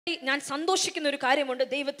ഞാൻ സന്തോഷിക്കുന്ന ഒരു കാര്യമുണ്ട്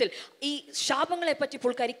ദൈവത്തിൽ. ഈ ശാപങ്ങളെ പറ്റി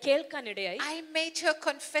പുൽക്കാരി കേൾക്കാനിടയായി. I made her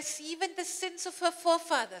confess even the sins of her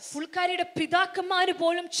forefathers. പുൽക്കാരിയുടെ പിതാക്കന്മാർ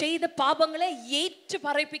പോലും ചെയ്ത പാപങ്ങളെ ഏറ്റു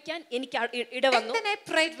പറയിപ്പിക്കാൻ എനിക്ക് ഇടവന്നു. And then I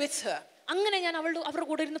prayed with her. അങ്ങനെ ഞാൻ അവരുടെ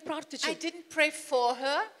കൂടെ ഇരുന്ന് പ്രാർത്ഥിച്ചു. I didn't pray for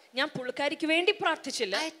her. ഞാൻ പുൽക്കാരിക്ക് വേണ്ടി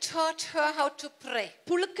പ്രാർത്ഥിച്ചില്ല. I taught her how to pray.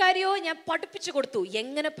 പുൽക്കാരിയോ ഞാൻ പഠിപ്പിച്ചു കൊടുത്തു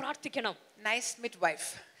എങ്ങനെ പ്രാർത്ഥിക്കണം. Nice midwife.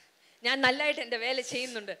 ഞാൻ നല്ലതായിട്ട് എൻ്റെ വേല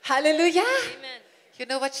ചെയ്യുന്നുണ്ട്. Hallelujah. Amen. You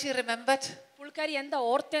know what she remembered? പുൽക്കാരി എന്താ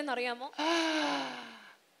ഓർത്തെന്ന് അറിയാമോ?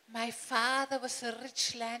 My father was a rich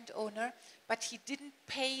landowner, but he didn't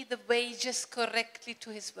pay the wages correctly to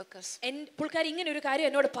his workers. പുൽക്കാരി ഇങ്ങനെ ഒരു കാര്യം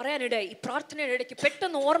എന്നോട് പറയാനിടയായി. ഈ പ്രാർത്ഥനയുടെ ഇടയ്ക്ക്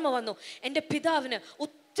പെട്ടെന്ന് ഓർമ്മ വന്നു. എൻ്റെ പിതാവിന്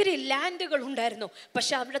ഒത്തിരി ലാൻഡുകൾ ഉണ്ടായിരുന്നു,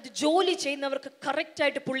 പക്ഷെ അവിടെ ജോലി ചെയ്യുന്നവർക്ക് കറക്റ്റ്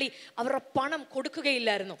ആയിട്ട് പുള്ളി അവരുടെ പണം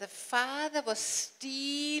കൊടുക്കുകയില്ലായിരുന്നു. The father was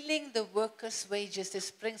stealing the workers' wages. This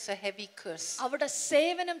brings a heavy curse. അവിടെ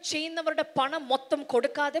സേവനം ചെയ്യുന്നവരുടെ പണം മൊത്തം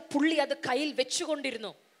കൊടുക്കാതെ പുള്ളി അത് കയ്യിൽ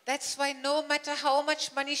വെച്ചുകൊണ്ടിരുന്നു. That's why no matter how much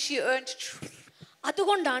money she earned,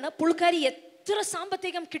 അതുകൊണ്ടാണ് പുൽക്കാരി എത്ര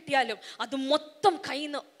സാമ്പത്തികം കിട്ടിയാലും അത് മൊത്തം കയ്യിൽ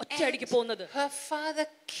നിന്ന് ഒറ്റയടിക്ക് പോകുന്നത്. her father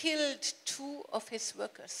killed 2 of his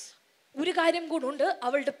workers. ഒരു കാര്യം കൂടുണ്ട്,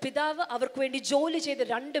 അവളുടെ പിതാവ് അവർക്ക് വേണ്ടി ജോലി ചെയ്ത്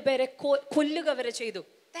 2 പേരെ കൊല്ലുക വരെ ചെയ്തു.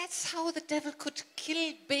 That's how the devil could kill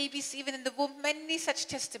babies even in the womb. Many such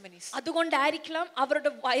testimonies. അതുകൊണ്ടായിരിക്കണം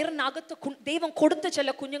അവരുടെ വയറിനകത്ത് ദൈവം കൊടുത്ത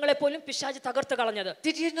ചില കുഞ്ഞുങ്ങളെ പോലും പിശാച് തകർത്ത് കളഞ്ഞത്.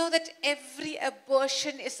 Did you know that every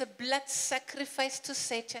abortion is a blood sacrifice to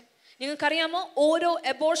Satan? നിങ്ങൾക്കറിയാമോ ഓരോ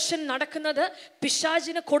അബോർഷൻ നടക്കുന്നത്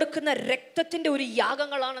പിശാചിന് കൊടുക്കുന്ന രക്തത്തിന്റെ ഒരു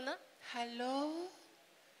യാഗങ്ങളാണെന്ന്? Hello?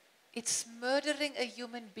 It's murdering a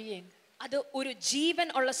human being. അത് ഒരു ജീവൻ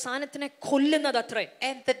ഉള്ള സാധനത്തിനെ കൊല്ലുന്നത് അത്രേ.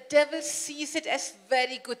 And the devil sees it as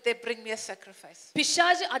very good. They bring me a sacrifice.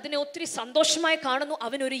 പിശാച് അതിനെ ഒത്തിരി സന്തോഷമായി കാണുന്നു.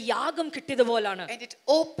 അവനൊരു യാഗം കിട്ടിയതുപോലാണ്. And it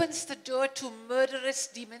opens the door to murderous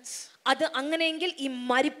demons. അത് അങ്ങനെയെങ്കിൽ ഈ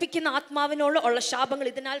മരിപ്പിക്കുന്ന ആത്മാവിനോട് ഉള്ള ശാപങ്ങൾ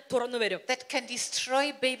ഇതിനാൽ തുറന്നു വരും. That can destroy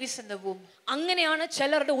babies in the womb. അങ്ങനെയാണ്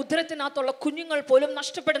ചിലരുടെ ഉദരത്തിനകത്തുള്ള കുഞ്ഞുങ്ങൾ പോലും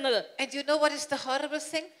നഷ്ടപ്പെടുന്നത്. And you know what is the horrible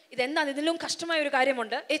thing? ഇതെന്താ ഇതിലും കഷ്ടമായ ഒരു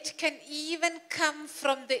കാര്യമുണ്ട്. It can even come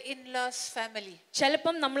from the in-laws family.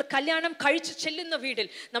 ചിലപ്പം നമ്മൾ കല്യാണം കഴിച്ച് ചെല്ലുന്ന വീട്ടിൽ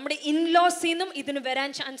നമ്മുടെ ഇൻലോസിന്നും ഇതിന് വരാൻ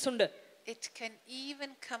ചാൻസ് ഉണ്ട്. It can even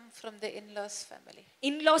come from the in-laws family.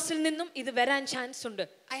 ഇൻലോസിൽ നിന്നും ഇത് വരാൻ ചാൻസ് ഉണ്ട്.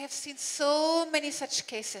 I have seen so many such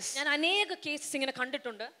cases. ഞാൻ അനേക കേസസ് ഇങ്ങനെ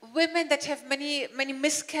കണ്ടിട്ടുണ്ട്. Women that have many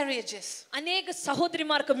miscarriages. അനേക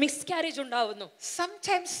സഹോദരിമാർക്ക് മിസ്കാരേജ് ഉണ്ടാവുന്നു.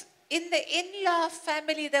 Sometimes in the in-law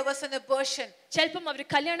family there was an abortion. ചിലപ്പം അവർ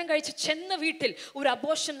കല്യാണം കഴിച്ച് ചെന്ന വീട്ടിൽ ഒരു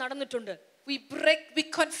അബോർഷൻ നടന്നിട്ടുണ്ട്. We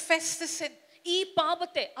confess the sin. ഈ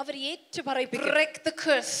പാപത്തെ അവർ ഏറ്റുപറയിപ്പിക്കും. Break the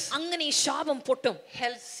curse. അങ്ങനെ ഈ ശാപം പൊട്ടും.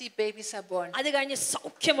 Healthy babies are born. അത് കഴിഞ്ഞ്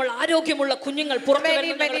സൗഖ്യമുള്ള ആരോഗ്യമുള്ള കുഞ്ഞുങ്ങൾ പുറത്തു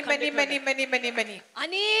വരുന്നത് many.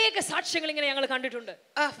 അനേക സാക്ഷ്യങ്ങൾ ഇങ്ങനെ ഞങ്ങൾ കണ്ടിട്ടുണ്ട്.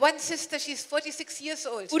 One sister, she's 46 years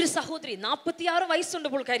old. ഒരു സഹോദരി 46 വയസ്സുണ്ട്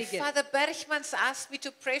പുള്ളിക്കാരിക്ക്. Father Bergmans asked me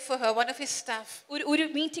to pray for her, one of his staff. ഒരു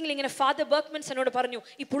മീറ്റിംഗിൽ ഇങ്ങനെ ഫാദർ ബർഗ്മൻസ് എന്നോട് പറഞ്ഞു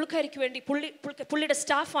ഈ പുള്ളിക്കാരിക്ക് വേണ്ടി പുള്ളിയുടെ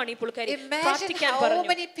സ്റ്റാഫാണ് ഈ പുള്ളിക്കാരി പ്രാർത്ഥിക്കാൻ പറഞ്ഞു. Imagine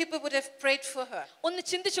how many people would have prayed for her. ഒന്ന്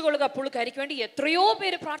ചിന്തിച്ചു കൊള്ളുക, പുള്ളിക്കാരിക്ക് വേണ്ടി എത്രയോ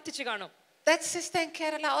പേര് പ്രാർത്ഥിച്ചു കാണും. That sister in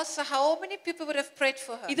Kerala also, how many people would have prayed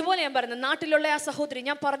for her? ഇതുപോലെ ഞാൻ പറഞ്ഞു നാട്ടിലുള്ള ആ സഹോദരി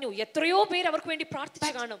ഞാൻ പറഞ്ഞു എത്രയോ പേര് അവർക്ക് വേണ്ടി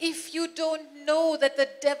പ്രാർത്ഥിച്ചു കാണും. If you don't know that the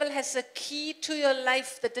devil has a key to your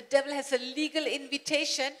life, that the devil has a legal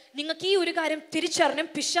invitation, നിങ്ങൾക്ക് ഈ ഒരു കാര്യം തിരിച്ചറിഞ്ഞാൽ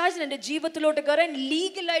പിശാചിന് എൻ്റെ ജീവിതത്തിലോട്ട് കയറാൻ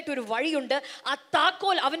ലീഗലായിട്ട് ഒരു വഴിയുണ്ട്. ആ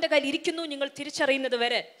താക്കോൽ അവന്റെ കയ്യിൽ ഇരിക്കുന്നു നിങ്ങൾ തിരിച്ചറിയുന്നത്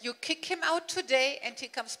വരെ. You kick him out today and he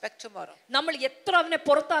comes back tomorrow. നമ്മൾ എത്ര അവനെ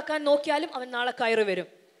പുറത്താക്കാൻ നോക്കിയാലും അവൻ നാളെ കയറി വരും.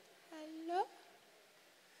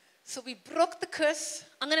 So we broke the curse.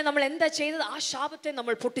 അങ്ങനെ നമ്മൾ എന്താ ചെയ്തത്? ആ ശാപത്തെ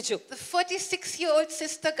നമ്മൾ പൊട്ടിച്ചു. The 46-year-old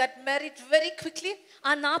sister got married very quickly.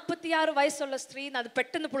 ആ 46 വയസ്സുള്ള സ്ത്രീ അത്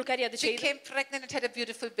പെട്ടെന്ന് പുൽക്കാരി അത് ചെയ്തു. Became pregnant and had a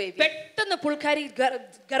beautiful baby. പെട്ടെന്ന് പുൽക്കാരി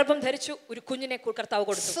ഗർഭം ധരിച്ചു, ഒരു കുഞ്ഞിനെ കർത്താവ്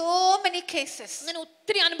കൊടുത്തു. So many cases. അങ്ങനെ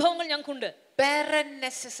ഒത്തിരി അനുഭവങ്ങൾ ഞങ്ങൾക്കുണ്ട്.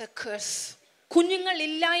 Barrenness is a curse. കുഞ്ഞുങ്ങൾ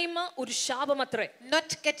ഇല്ലായ്മ ഒരു ശാപമത്രേ. Not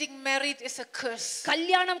getting married is a curse.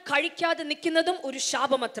 കല്യാണം കഴിക്കാതെ നിൽക്കുന്നതും ഒരു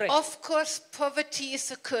ശാപമത്രേ. Of course poverty is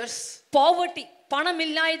a curse. Poverty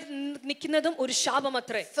പണമില്ലാതെ നിൽക്കുന്നതും ഒരു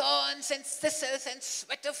ശാപമത്രേ. Thorns and thistles and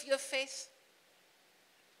sweat of your face.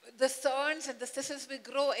 The thorns and the thistles will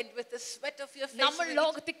grow and with the sweat of your face. നമ്മൾ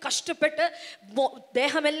ലോകത്തിൽ കഷ്ടപ്പെട്ട്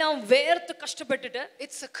ദേഹമെല്ലാം വേർത്ത് കഷ്ടപ്പെട്ടിട്ട്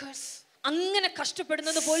it's a curse. അങ്ങനെ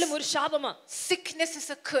കഷ്ടപ്പെടുന്നത് പോലും ഒരു ശാപമാ. Sickness is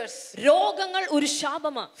a curse. രോഗങ്ങൾ ഒരു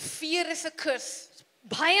ശാപമാ. Fear is a curse.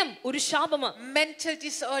 ഭയം ഒരു ശാപമാ. Mental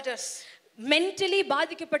disorders. മെന്റലി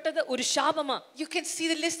ബാധിക്കപ്പെട്ടത് ഒരു ശാപമാ. You can see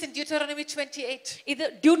the list in Deuteronomy 28. ഇത്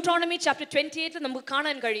Deuteronomy chapter 28 നമുക്ക്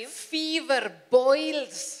കാണാൻ കഴിയും. Fever,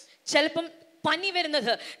 boils. ചിലപ്പം പനി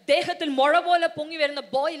വരുന്നത്, ദേഹത്തിൽ മുഴ പോലെ പൊങ്ങി വരുന്ന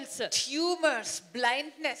ബോയിൽസ്, tumors,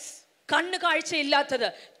 blindness. കണ്ണ് കാഴ്ചയില്ലാത്തത്,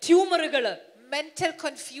 ട്യൂമറുകള്, mental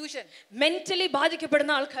confusion. മെന്റലി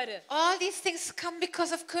ബാധിക്കപ്പെടുന്ന ആൾക്കാര്. All these things come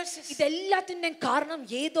because of curses. ഇതെല്ലാത്തിന്റെയും കാരണം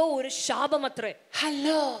ഏതോ ഒരു ശാപമത്രേ.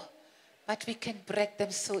 Hello. But we can break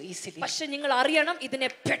them so easily. പക്ഷെ നിങ്ങൾ അറിയണം, ഇതിനെ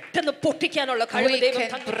പെട്ടെന്ന് പൊട്ടിക്കാനുള്ള കഴിവ് ദൈവം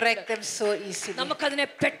We can break them so easily. നമുക്കതിനെ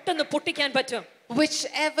പെട്ടെന്ന് പൊട്ടിക്കാൻ പറ്റും.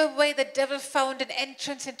 Whichever way the devil found an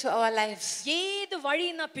entrance into our lives, ഏത്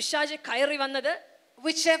വഴിയിൽ പിശാച് കയറി വന്നത്,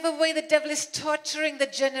 whichever way the devil is torturing the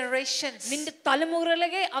generations, നിന്റെ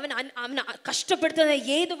തലമുറയിലെ അവൻ കഷ്ടപ്പെടുത്തുന്ന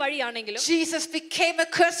ഏത് വഴിയാണെങ്കിലും, Jesus became a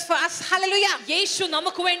curse for us. Hallelujah. യേശു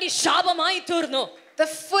നമുക്ക് വേണ്ടി ശാപമായി തീർന്നു. The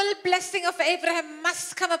full blessing of Abraham must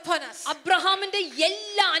come upon us. അബ്രഹാമിന്റെ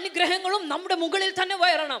എല്ലാ അനുഗ്രഹങ്ങളും നമ്മുടെ മുകളിൽ തന്നെ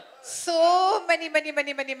വരണം. So many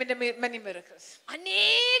miracles.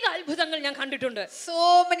 അനേക അത്ഭുതങ്ങൾ ഞാൻ കണ്ടിട്ടുണ്ട്. So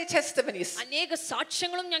many testimonies. അനേക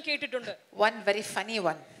സാക്ഷ്യങ്ങളും ഞാൻ കേട്ടിട്ടുണ്ട്. One very funny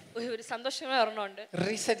one. ഒരു സന്തോഷമായ ഒരെണ്ണമുണ്ട്.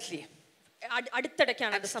 Recently.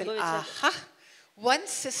 അടുത്തിടയ്ക്കാണ് അത് സംഭവിച്ചത്. One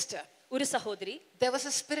sister, ഒരു സഹോദരി, there was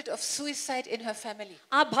a spirit of suicide in her family.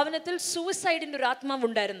 ആ ഭവനത്തിൽ സൂയിസൈഡിന്റെ ഒരു ആത്മാവ്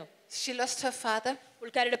ഉണ്ടായിരുന്നു. She lost her father.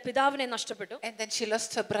 പുള്ളിക്കാരുടെ പിതാവിനെ നഷ്ടപ്പെട്ടു. And then she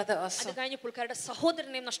lost her brother also. അത് കഴിഞ്ഞ് പുള്ളിക്കാരുടെ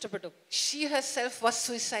സഹോദരനെയും നഷ്ടപ്പെട്ടു. She herself was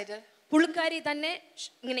suicidal. പുള്ളിക്കാരി തന്നെ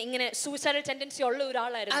ഇങ്ങനെ സൂയിസൈഡൽ ടെൻഡൻസി ഉള്ള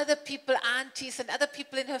ഒരാളായിരുന്നു. Other people, aunties and other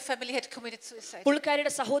people in her family had committed suicide.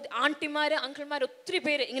 പുള്ളിക്കാരിയുടെ ആന്റിമാര്, അങ്കിൾമാര് ഒത്തിരി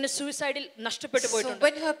പേര് ഇങ്ങനെ സൂയിസൈഡിൽ നഷ്ടപ്പെട്ടു പോയിട്ടുണ്ട്. So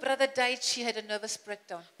when her brother died, she had a nervous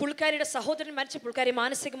breakdown. പുള്ളിക്കാരിയുടെ സഹോദരൻ മരിച്ച പുള്ളിക്കാരി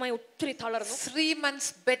മാനസികമായി ഒത്തിരി തളർന്നു. 3 months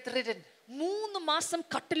bedridden. 3 മാസം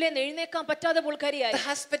കട്ടിലേന്ന് എഴുന്നേക്കാൻ പറ്റാതെ പുള്ളിക്കാരിയായി. The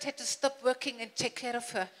husband had to stop working and take care of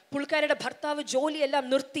her. പുള്ളിക്കാരിയുടെ ഭർത്താവ് ജോലിയെല്ലാം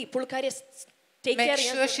നിർത്തി പുള്ളിക്കാരിയെ make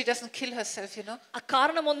sure she doesn't kill herself, you know. ആ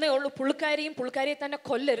കാരണം ഒന്നേ ഉള്ളൂ, പുള്ളിക്കാരിയെ തന്നെ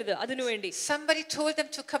കൊല്ലരുത്. അതിനുവേണ്ടി somebody told them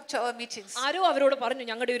to come to our meetings. ആരോ അവരോട് പറഞ്ഞു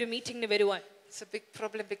ഞങ്ങളുടെ ഒരു മീറ്റിംഗിന് വരുവാൻ. It's a big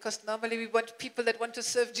problem because normally we want people that want to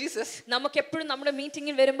serve Jesus. നമുക്ക് എപ്പോഴും നമ്മുടെ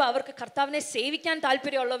മീറ്റിംഗിൽ വരുമ്പോൾ അവർക്ക് കർത്താവിനെ സേവിക്കാൻ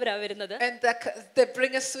താല്പര്യമുള്ളവരാ വരുന്നത്. And they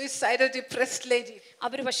bring a suicidal, depressed lady.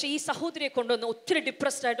 അവർ പക്ഷേ ഈ സഹോദരിയെ കൊണ്ടുവന്ന് ഒത്തിരി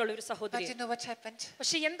ഡിപ്രസ്ഡ് ആയിട്ടുള്ള ഒരു സഹോദരി. But you know what happened?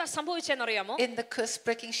 പക്ഷേ എന്താ സംഭവിച്ചെന്ന് അറിയാമോ? In the curse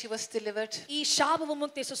breaking she was delivered. ഈ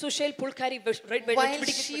ശാപവിമുക്തി ശുശ്രൂഷയിൽ പുള്ളിക്കാരി while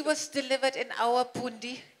she was delivered in our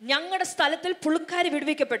pundi, ഞങ്ങളുടെ സ്ഥലത്തിൽ പുള്ളിക്കാരി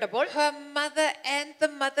വിടുവിക്കപ്പെട്ടപ്പോൾ her mother and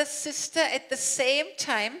the mother's sister at the same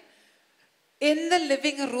time in the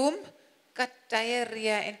living room got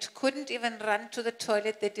diarrhea and couldn't even run to the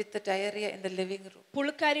toilet. They did the diarrhea in the living room.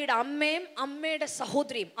 പുള്ളിക്കാരിയുടെ അമ്മയും അമ്മയുടെ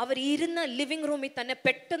സഹോദരിയും അവർ ഇരുന്ന living റൂമിൽ തന്നെ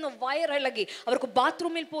പെട്ടെന്ന് വയറിളകി അവർക്ക്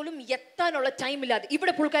ബാത്റൂമിൽ പോലും എത്താനുള്ള ടൈമില്ലാതെ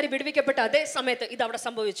ഇവിടെ പുള്ളിക്കാരി വിടുവിക്കപ്പെട്ട അതേ സമയത്ത് ഇത് അവിടെ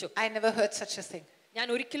സംഭവിച്ചു. I never heard such a thing. ഞാൻ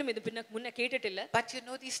ഒരിക്കലും ഇത് മുന്നേ കേട്ടിട്ടില്ല. But you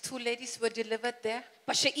know these 2 ladies were delivered there.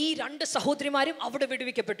 പക്ഷേ ഈ 2 സഹോദരിമാരും അവിടെ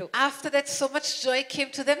വിടുവിക്കപ്പെട്ടു. After that so much joy came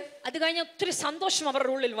to them. അത് കഴിഞ്ഞ് ഒത്തിരി സന്തോഷം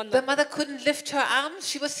അവരുടെ ഉള്ളിൽ വന്നു. The mother couldn't lift her arm.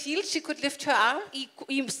 She was healed. She could lift her arm.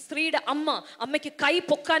 ഈ സ്ത്രീയുടെ അമ്മയ്ക്ക് കൈ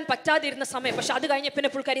പൊക്കാൻ പറ്റാതിരുന്ന സമയം പക്ഷെ അത് കഴിഞ്ഞ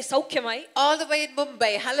പിന്നെ പുള്ളിക്കാരി സൗഖ്യമായി. All the way in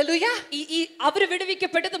Mumbai. Hallelujah. ഈ അവർ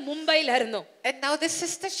വിടുവിക്കപ്പെട്ടത് മുംബൈയിലായിരുന്നു. And now this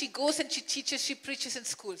sister, she goes and she teaches, she preaches in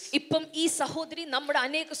schools. ഇപ്പം ഈ സഹോദരി നമ്മുടെ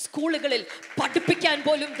അനേക സ്കൂളുകളിൽ പഠിപ്പിക്കാൻ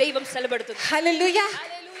പോലും ദൈവം സെലബെടുത്തുന്നു. Hallelujah.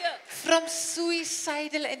 Hallelujah. From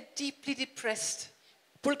suicidal and deeply depressed.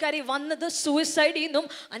 പുള്ളിക്കാരി വന്നത് സൂയിസൈഡിൽ നിന്നും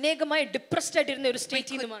അനേകമായി ഡിപ്രസ്ഡ് ആയിട്ടിരുന്ന ഒരു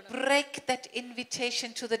സ്റ്റേറ്റിൽ നിന്നുമാണ്. Break that invitation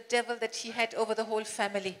to the devil that he had over the whole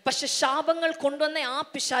family. പക്ഷെ ശാപങ്ങൾ കൊണ്ടുവന്ന ആ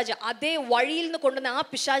പിശാച് അതേ വഴിയിൽ നിന്ന് കൊണ്ടുവന്ന ആ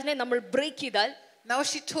പിശാചിനെ നമ്മൾ ബ്രേക്ക് ചെയ്താൽ. Now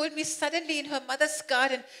she told me suddenly in her mother's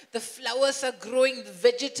garden the flowers are growing, the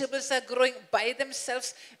vegetables are growing by themselves.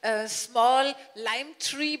 A small lime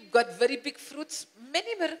tree got very big fruits.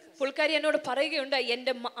 Many miracles. പുള്ളിക്കാരി എന്നോട് പറയുകയുണ്ടായി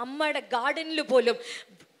എൻ്റെ അമ്മയുടെ ഗാർഡനിൽ പോലും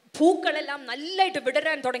പൂക്കളെല്ലാം നല്ലതായിട്ട്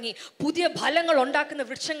വിടരാൻ തുടങ്ങി, പുതിയ ഫലങ്ങൾ ഉണ്ടാക്കുന്ന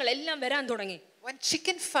വൃക്ഷങ്ങളെല്ലാം വരാൻ തുടങ്ങി. One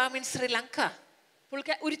chicken farm in Sri Lanka.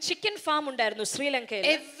 ഒരു ചിക്കൻ ഫാം ഉണ്ടായിരുന്നു ശ്രീലങ്കയിൽ.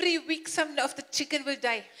 Every week some of the chicken will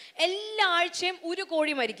die. എല്ലാ ആഴ്ചയും ഒരു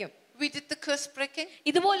കോഴി മരിക്കും. We did the curse breaking.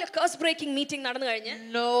 ഇതുപോലെ curse breaking meeting നടന്നു കഴിഞ്ഞ്.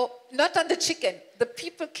 No, not on the chicken. The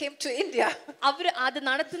people came to India. അവർ അത്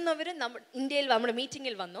നടത്തുന്നവര് ഇന്ത്യയിൽ നമ്മുടെ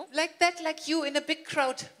മീറ്റിംഗിൽ വന്നു. Like that, like you in a big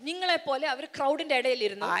crowd. നിങ്ങളെ പോലെ അവർ ക്രൗഡിന്റെ ഇടയിൽ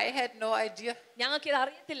ഇരുന്നു. I had no idea. ഞങ്ങൾക്ക് ഇത്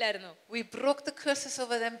അറിയത്തില്ലായിരുന്നു. We broke the curses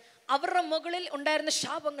over them. അവരുടെ മുകളിൽ ഉണ്ടായിരുന്ന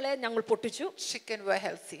ശാപങ്ങളെ ഞങ്ങൾ പൊട്ടിച്ചു. Chicken were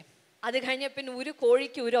healthy. അത് കഴിഞ്ഞ പിന്നെ ഒരു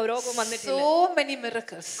കോഴിക്ക് ഒരു രോഗം വന്നിട്ടില്ല. So many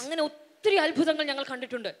miracles. അങ്ങനെ ഒത്തിരി അത്ഭുതങ്ങൾ ഞങ്ങൾ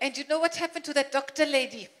കണ്ടിട്ടുണ്ട്. And you know what happened to that doctor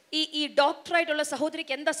lady? ഈ ഡോക്ടറായിട്ടുള്ള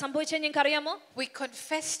സഹോദരിക്ക് എന്താ സംഭവിച്ചതെന്ന് നിങ്ങൾക്ക് അറിയാമോ? We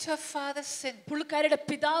confessed her father's sin. പുള്ളിക്കാരിയുടെ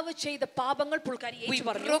പിതാവ് ചെയ്ത പാപങ്ങൾ പുള്ളിക്കാരി ഏറ്റു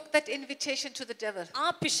പറഞ്ഞു. We broke that invitation to the devil. ആ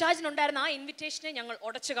പിശാചിനുണ്ടായിരുന്ന ആ ഇൻവിറ്റേഷനെ ഞങ്ങൾ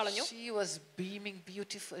ഉടച്ചു കളഞ്ഞു. She was beaming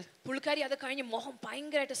beautiful. പുള്ളിക്കാരി അത് കഴിഞ്ഞ് മുഖം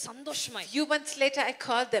ഭയങ്കരമായിട്ട് സന്തോഷമായി. Few months later I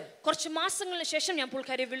called them. കുറച്ച് മാസങ്ങൾക്ക് ശേഷം ഞാൻ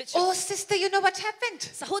പുള്ളിക്കാരിയെ വിളിച്ചു. Oh sister, you know what happened?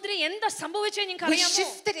 സഹോദരി എന്താ സംഭവിച്ചതെന്ന് നിങ്ങൾക്ക് അറിയാമോ? We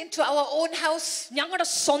shifted into our own house. ഞങ്ങളുടെ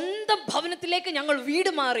സ്വന്തം ഭവനത്തിലേക്ക് ഞങ്ങൾ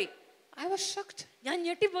വീട് മാറി. I was shocked. ഞാൻ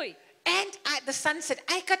ഞെട്ടിപ്പോയി. And the son said,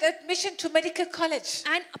 I got admission to medical college.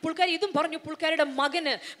 And പുള്ളിക്കാരി ഇതും പറഞ്ഞു, പുള്ളിക്കാരിയുടെ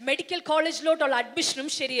മകന് മെഡിക്കൽ കോളേജിലോട്ടുള്ള അഡ്മിഷനും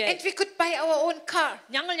ശരിയായി. And we could buy our own car.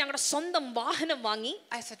 ഞങ്ങൾ ഞങ്ങളുടെ സ്വന്തം വാഹനം വാങ്ങി.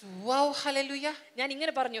 I said, wow, hallelujah. ഞാൻ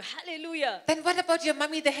ഇങ്ങനെ പറഞ്ഞു, hallelujah. Then what about your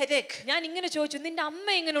mommy, the headache? ഞാൻ ഇങ്ങനെ ചോദിച്ചു, നിന്റെ അമ്മ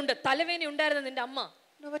എങ്ങനെയുണ്ട്? തലവേദന ഉണ്ടായിരുന്ന നിന്റെ അമ്മ?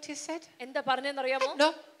 Know what he said? എന്താ പറഞ്ഞെന്ന് അറിയാമോ? No.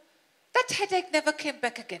 That headache never came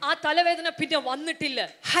back again. ആ തലവേദന പിന്നെ വന്നിട്ടില്ല.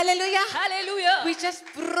 Hallelujah. Hallelujah. We just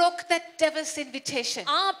broke that devil's invitation.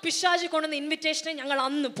 ആ പിശാച് കൊണ്ടുവന്ന ഇൻവിറ്റേഷനെ ഞങ്ങൾ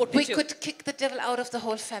അന്ന് We പൊട്ടിച്ചു. could kick the devil out of the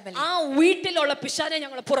whole family. ആ വീട്ടിലുള്ള പിശാചിനെ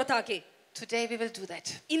ഞങ്ങൾ പുറത്താക്കി. Today we will do that.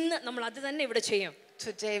 ഇന്ന് നമ്മൾ അത് തന്നെ ഇവിടെ ചെയ്യും.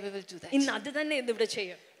 Today we will do that. ഇന്ന് അത് തന്നെ ഇന്ന് ഇവിടെ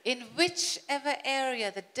ചെയ്യും. In whichever area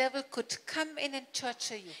the devil could come in and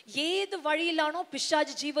torture you. ഏത് വഴിയിലാണോ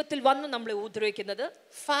പിശാച് ജീവിതത്തിൽ വന്ന് നമ്മളെ ഉപദ്രവിക്കുന്നത്.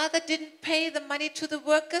 Father didn't pay the money to the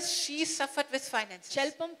workers, she suffered with finances.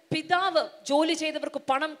 ചിലപ്പം പിതാവ് ജോലി ചെയ്തവർക്ക്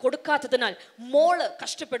പണം കൊടുക്കാത്തതിനാൽ മോള്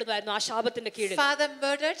കഷ്ടപ്പെടുമായിരുന്നു ആ ശാപത്തിന്റെ കീഴിൽ. Father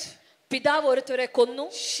murdered. പിതാവ് ഒരുത്തരെ കൊന്നു.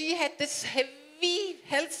 She had this heavy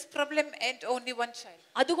health problem and only one child.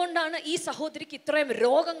 അതുകൊണ്ടാണ് ഈ സഹോദരിക്ക് ഇത്രയും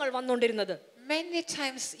രോഗങ്ങൾ വന്നുകൊണ്ടിരുന്നത്. Many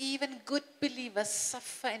times even good believers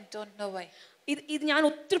suffer and don't know why. ഇത് ഞാൻ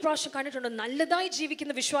ഒത്തിരി പ്രാവശ്യം കണ്ടിട്ടുണ്ട്. നല്ലതായി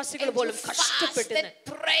ജീവിക്കുന്ന വിശ്വാസികൾ പോലും കഷ്ടപ്പെടുന്നു.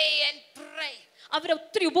 അവർ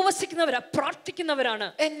ഒത്തിരി ഉപവസിക്കുന്നവരാ, പ്രാർത്ഥിക്കുന്നവരാണ്.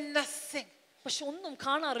 And nothing. പക്ഷെ ഒന്നും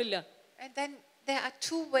കാണാറില്ല. And then there are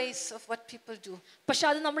two ways of what people do. പക്ഷെ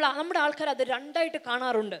അത് നമ്മുടെ ആൾക്കാർ അത് രണ്ടായിട്ട്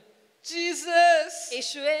കാണാറുണ്ട്. Jesus,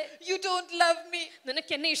 യേശുവേ, you don't love me.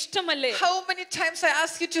 നിനക്ക് എന്നെ ഇഷ്ടമല്ലേ? How many times I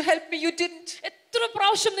asked you to help me, you didn't. എത്ര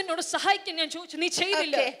പ്രാവശ്യം നിന്നോട് സഹായിക്കാൻ ഞാൻ ചോദിച്ചു, നീ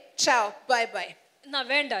ചെയ്തില്ല. Okay, ciao, bye bye. എന്നാ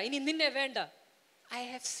വേണ്ട, ഇനി നിന്നെ വേണ്ട. I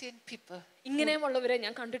have seen people ഇങ്ങനെയുള്ളവരെ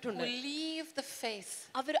ഞാൻ കണ്ടിട്ടുണ്ട്. who leave the faith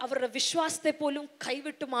അവരുടെ വിശ്വാസത്തെ പോലും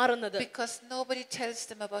കൈവിട്ടു മാറുന്നത് because nobody tells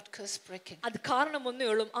them about curse breaking. അത് കാരണം ഒന്നേ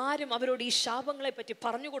ഉള്ളൂ, ആരും അവരോട് ഈ ശാപങ്ങളെ പറ്റി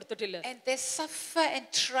പറഞ്ഞു കൊടുത്തിട്ടില്ല. And they suffer and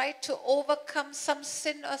try to overcome some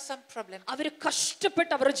sin or some problem. അവർ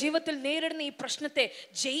കഷ്ടപ്പെട്ട് അവരുടെ ജീവിതത്തിൽ നേരിടുന്ന ഈ പ്രശ്നത്തെ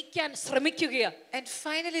ജയിക്കാൻ ശ്രമിക്കുകയാണ്. And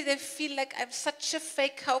finally they feel like I'm such a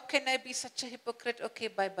fake, how can I be such a hypocrite? Okay,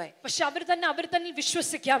 bye bye. പക്ഷെ അവർ തന്നെ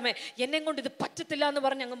വിശ്വസിക്കാമേ, എന്നെ കൊണ്ട് ഇത് പറ്റത്തില്ല എന്ന്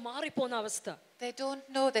പറഞ്ഞ് അങ്ങ് മാറിപ്പോകുന്ന അവസ്ഥ. They don't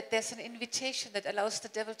know that there's an invitation that allows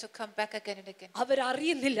the devil to come back again and again.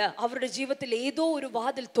 അവരറിയുന്നില്ല അവരുടെ ജീവിതത്തിൽ ഏതോ ഒരു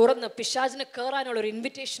വാതിൽ തുറന്ന് പിശാചിനെ കേറാനുള്ള ഒരു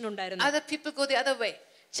ഇൻവിറ്റേഷൻ ഉണ്ടായിരുന്നു. Other people go the other way.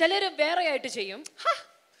 ചിലര് വേറെയായിട്ട് ചെയ്യും.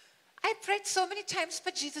 I prayed so many times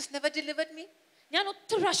but Jesus never delivered me. ഞാൻ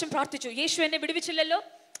ഒത്തിരി പ്രാവശ്യം പ്രാർത്ഥിച്ചു, യേശു എന്നെ വിടുവിച്ചില്ലല്ലോ.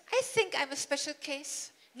 I think I'm a special case.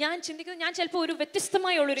 ഞാൻ ചിന്തിക്കുന്നത് ഞാൻ ചിലപ്പോൾ ഒരു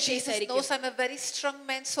വ്യത്യസ്തമായ ഒരു കേസ് Jesus ആയിരിക്കും. knows I'm a very strong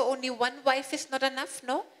man, so only one wife is not enough.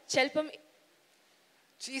 No. ചിലപ്പം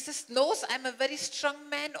Jesus knows I'm a very strong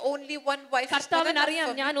man, only one wife is not കർത്താവിന് enough. അറിയാം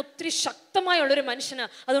ഞാൻ ഒത്തിരി ശക്തമായുള്ള ഒരു മനുഷ്യനാ,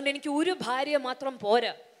 അതുകൊണ്ട് എനിക്ക് ഒരു ഭാര്യ മാത്രം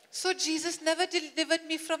പോരാ. So Jesus never delivered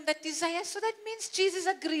me from that desire. So that means Jesus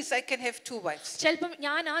agrees I can have two wives. ചിലപ്പം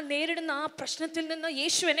ഞാൻ ആ നേരിടുന്ന ആ പ്രശ്നത്തിൽ നിന്ന്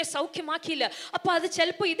യേശു എന്നെ സൗഖ്യമാക്കിയില്ല, അപ്പൊ അത്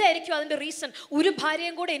ചിലപ്പോൾ ഇതായിരിക്കും അതിന്റെ റീസൺ, ഒരു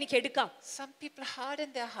ഭാര്യയും കൂടെ എനിക്ക് എടുക്കാം. Some people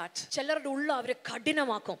harden their heart ചിലരുടെ ഉള്ള അവരെ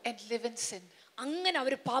കഠിനമാക്കും, and live in sin അങ്ങനെ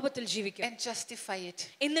അവർ പാപത്തിൽ ജീവിക്കും, and justify it.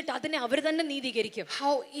 എന്നിട്ട് അതിനെ അവർ തന്നെ നീതീകരിക്കും.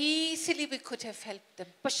 How easily we could have helped them.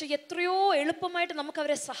 പക്ഷെ എത്രയോ എളുപ്പമായിട്ട് നമുക്ക്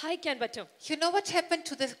അവരെ സഹായിക്കാൻ പറ്റും. You know what happened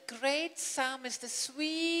to the great psalmist, the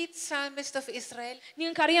sweet psalmist of Israel?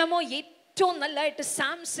 നിങ്ങൾക്കറിയാമോ ഏറ്റവും നല്ലതായിട്ട്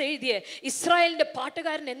സാംസ് എഴുതിയ ഇസ്രായേലിന്റെ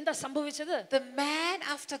പാട്ടുകാരൻ എന്താ സംഭവിച്ചത്? The man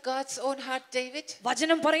after God's own heart, David.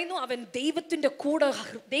 വചനം പറയുന്നു അവൻ ദൈവത്തിന്റെ കൂടെ,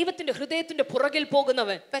 ദൈവത്തിന്റെ ഹൃദയത്തിന്റെ പുറകിൽ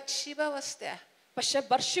പോകുന്നവൻ. But Sheba was there. പക്ഷെ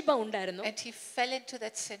ബർശിബ ഉണ്ടായിരുന്നു. And he fell into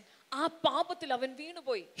that sin. ആ പാപത്തിൽ അവൻ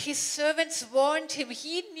വീണുപോയി. His servants warned him.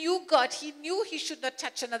 He knew God. He knew he should not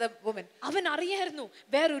touch another woman. അവൻ അറിയായിരുന്നു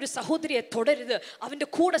വേറൊരു സഹോദരിയെ തൊടരുത്. അവന്റെ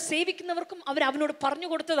കൂടെ സേവിക്കുന്നവർക്കും അവനോട് പറഞ്ഞു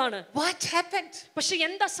കൊടുത്തതാണ്. What happened? പക്ഷെ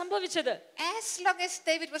എന്താ സംഭവിച്ചത്? As long as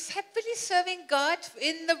David was happily serving God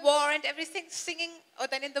in the war and everything, singing or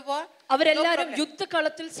then in the war, അവരെല്ലാരും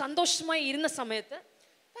യുദ്ധകാലത്തിൽ സന്തോഷമായി ഇരുന്ന സമയത്ത്,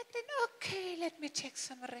 but then okay, let me take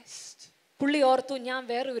some rest. പുള്ളി ഓർത്തു ഞാൻ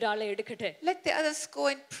വേറെ ഒരാളെ എടുക്കട്ടെ. Let the others go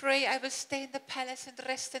and pray. I will stay in the palace and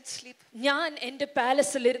rest and sleep. ഞാൻ എന്റെ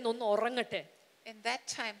പാലസിൽ ഇരുന്ന് ഒന്ന് ഉറങ്ങട്ടെ. In that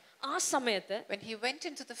time, ആ സമയത്ത് when he went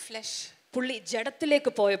into the flesh, പുള്ളി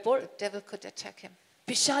ജഡത്തിലേക്ക് പോയപ്പോൾ the devil could attack him.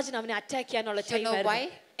 പിശാചിന് അവനെ അറ്റാക്ക് ചെയ്യാനുള്ള You know why?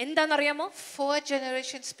 എന്താണെന്നറിയാമോ? 4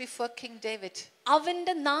 generations before King David,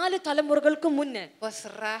 അവന്റെ 4 തലമുറകൾക്ക് മുന്നേ was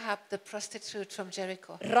Rahab, the prostitute from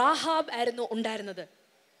Jericho. Rahab ആയിരുന്നു ഉണ്ടായിരുന്നത്.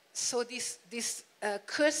 So these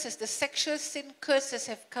curses, the sexual sin curses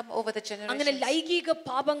have come over the generations. അങ്ങനെ ലൈംഗിക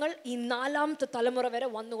പാപങ്ങൾ ഈ 4ാമത്തെ തലമുറ വരെ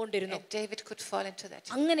വന്നുകൊണ്ടിരുന്നു. And David could fall into that.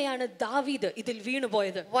 അങ്ങനെയാണ് ദാവീദ് ഇതിൽ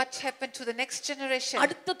വീണുപോയത്. What happened to the next generation?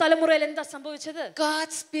 അടുത്ത തലമുറയിൽ എന്താ സംഭവിച്ചത്?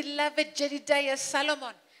 God's beloved Jedediah,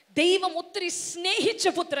 Solomon. ദൈവം ഒത്തിരി സ്നേഹിച്ച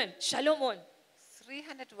പുത്രൻ ശലോമോൻ.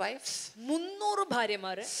 300 wives, 300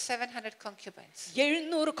 ഭാര്യമാര്, 700 concubines.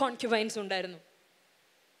 700 കോൺക്യുബൈൻസ് ഉണ്ടായിരുന്നു.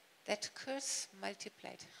 That curse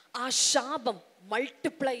multiplied. ആ ശാപം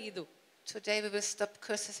മൾട്ടിപ്ലൈ ചെയ്തു. Today we will stop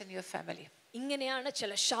curses in your family. ഇങ്ങനെയാണ്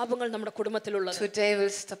ചില ശാപങ്ങൾ നമ്മുടെ കുടുംബത്തിലുള്ളത്. Today we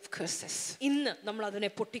will stop curses. ഇന്ന് നമ്മൾ അതിനെ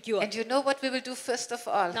പൊട്ടിക്കുക. And you know what we will do first of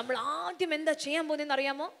all? നമ്മൾ ആദ്യം എന്താ ചെയ്യാൻ പോകുന്നതെന്ന്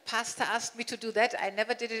അറിയാമോ? Pastor asked me to do that. I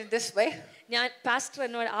never did it in this way. ഞാൻ പാസ്റ്റർ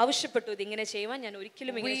എന്നോട് ആവശ്യപ്പെട്ടു ഇത് ഇങ്ങനെ ചെയ്യുവാൻ. ഞാൻ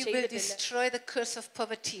ഒരിക്കലും ഇങ്ങനെ We will ചെയ്തിട്ടില്ല. destroy the curse of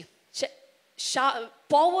poverty.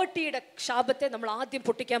 പോവർട്ടിയുടെ ശാപത്തെ നമ്മൾ ആദ്യം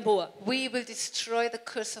പൊട്ടിക്കാൻ പോവാ. We will destroy the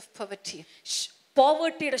curse of poverty.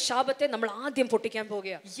 പോവർട്ടിയുടെ ശാപത്തെ നമ്മൾ ആദ്യം പൊട്ടിക്കാൻ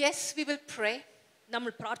പോകുകയാണ്. Yes, we will pray.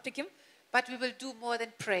 നമ്മൾ പ്രാർത്ഥിക്കും. But we will do more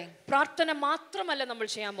than praying. പ്രാർത്ഥന മാത്രമല്ല നമ്മൾ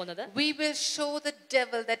ചെയ്യാൻ പോകുന്നത്. We will show the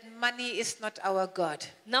devil that money is not our God.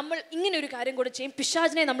 നമ്മൾ ഇങ്ങനെ ഒരു കാര്യം കൂടി ചെയ്യും.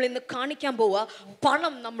 പിശാചിനെ നമ്മൾ ഇന്ന് കാണിക്കാൻ പോവാ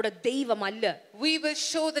പണം നമ്മുടെ ദൈവമല്ല. We will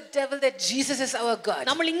show the devil that Jesus is our God.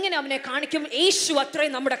 നമ്മൾ ഇങ്ങനെ അവനെ കാണിക്കും യേശു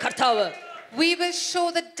അത്രയും നമ്മുടെ കർത്താവ്. We will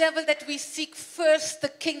show the devil that we seek first the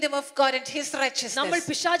kingdom of God and his righteousness. നമ്മൾ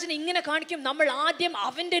പിശാചിനെ ഇങ്ങനെ കാണിക്കും നമ്മൾ ആദ്യം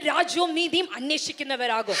അവന്റെ രാജ്യവും നീതിയും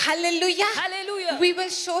അന്വേഷിക്കുന്നവരാകും. Hallelujah. Hallelujah. We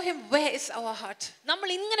will show him where is our heart. നമ്മൾ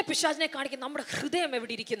ഇങ്ങനെ പിശാചിനെ കാണിക്കും നമ്മുടെ ഹൃദയം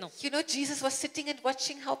എവിടെ ഇരിക്കുന്നു. You know, Jesus was sitting and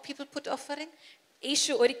watching how people put offering.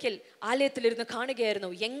 യേശു ഒരിക്കൽ ആലയത്തിലിരുന്ന്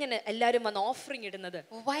കാണുകയായിരുന്നു എങ്ങനെ എല്ലാവരും വന്ന് ഓഫറിംഗ് ഇടുന്നത്.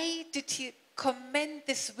 Why did he commend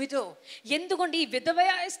this widow? എന്തുകൊണ്ട് ഈ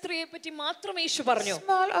വിധവയായ സ്ത്രീയെ പറ്റി മാത്രം യേശു പറഞ്ഞു?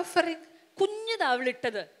 Small offering. കുഞ്ഞത്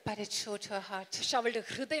അവളിട്ടത്. But it showed her heart. പക്ഷെ അവളുടെ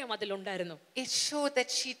ഹൃദയം അതിലുണ്ടായിരുന്നു. It showed that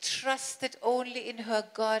she trusted only in her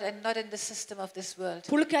God and not in the system of this world.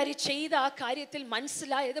 പുള്ളിക്കാരി ചെയ്ത ആ കാര്യത്തിൽ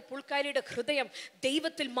മനസ്സിലായത് പുള്ളിക്കാരിയുടെ ഹൃദയം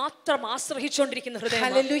ദൈവത്തിൽ മാത്രം ആശ്രയിച്ചുകൊണ്ടിരിക്കുന്ന ഹൃദയമാണ്.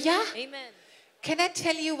 Hallelujah. Amen. Can I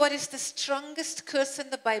tell you what is the strongest curse in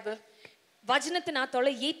the Bible? വചനത്തിനകത്തുള്ള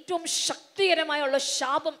ഏറ്റവും ശക്തികരമായുള്ള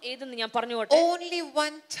ശാപം ഏതെന്ന് ഞാൻ പറഞ്ഞുകൊട്ടെ. Only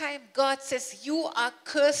one time God says you are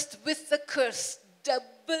cursed with the curse.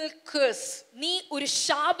 Double curse. നീ ഒരു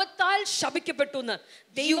ശാപത്താൽ ശപിക്കപ്പെട്ടു എന്ന്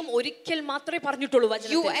ദൈവം ഒരിക്കൽ മാത്രമേ പറഞ്ഞിട്ടുള്ളൂ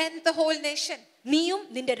വചനത്തിൽ. You and the whole nation. നീയും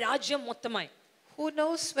നിന്റെ രാജ്യം മൊത്തമായി. Who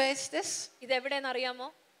knows where is this? ഇത് എവിടെയെന്ന് അറിയാമോ?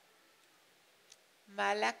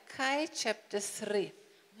 Malachi chapter 3.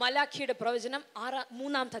 മലാഖിയുടെ പ്രവചനം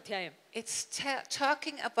 3-ാമത്തെ അധ്യായം. It's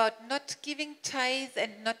talking about not giving tithe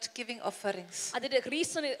and not giving offerings. അതിന്റെ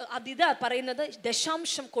റീസൺ അതിതാ പറയുന്നത്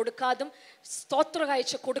ദശാംശം കൊടുക്കാതും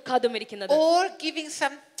സ്തോത്രകാഴ്ച കൊടുക്കാതും ഇരിക്കുന്നത്. Or giving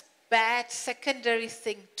some bad secondary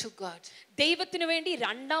thing to God. ദൈവത്തിനു വേണ്ടി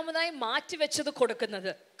രണ്ടാമതായി മാറ്റിവെച്ചത് കൊടുക്കുന്നത്.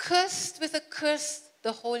 Cursed with a curse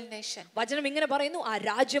the whole nation. വചനം ഇങ്ങനെ പറയുന്നു ആ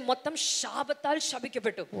രാജ്യം മൊത്തം ശാപത്താൽ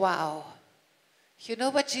ശപിക്കപ്പെട്ടു. Wow. You know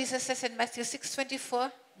what Jesus says in Matthew 6:24?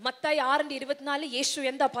 Mathai 6:24 യേശു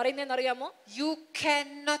എന്താ പറയുന്നതെന്ന് അറിയാമോ? You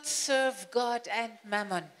cannot serve God and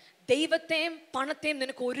mammon. ദൈവത്തെയും പണത്തെയും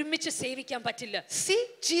നിനക്ക് ഒരുമിച്ച് സേവിക്കാൻ പറ്റില്ല. See,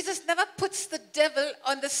 Jesus never puts the devil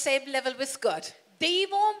on the same level with God.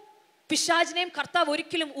 ദൈവവും പിശാചിനെയും കർത്താവ്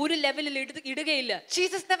ഒരിക്കലും ഒരു ലെവലിൽ ഇടുകയില്ല.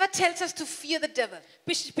 Jesus never tells us to fear the devil.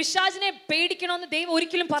 പിശാചിനെ പേടിക്കണമെന്ന് ദൈവം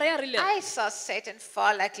ഒരിക്കലും പറയാറില്ല. I saw Satan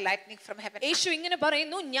fall like lightning from heaven. യേശു ഇങ്ങനെ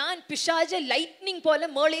പറയുന്നു ഞാൻ പിശാച് ലൈറ്റ്നിംഗ് പോലെ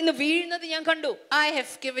മേളിൽ നിന്ന് വീഴുന്നത് ഞാൻ കണ്ടു. I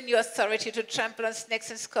have given you authority to trample on snakes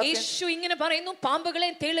and scorpions. യേശു ഇങ്ങനെ പറയുന്നു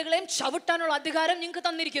പാമ്പുകളെയും തേളുകളെയും ചവിട്ടാനുള്ള അധികാരം നിങ്ങൾക്ക്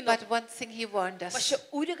തന്നിരിക്കുന്നു. But one thing he warned us. പക്ഷെ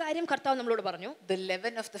ഒരു കാര്യം കർത്താവ് നമ്മളോട് പറഞ്ഞു. The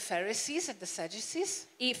leaven of the Pharisees and the Sadducees.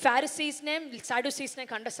 ഈ ഫാരിസീസിനെയും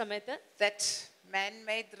സാഡുസീസിനെയും കണ്ട സമയത്ത് that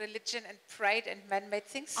man-made religion and pride and man-made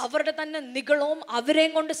things. അവരുടെ തന്നെ നിഗളവും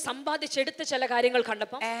അവരെയും കൊണ്ട് സമ്പാദിച്ചെടുത്ത ചില കാര്യങ്ങൾ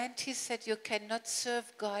കണ്ടപ്പോൾ And he said you cannot serve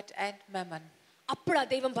God and mammon. അപ്പോഴാ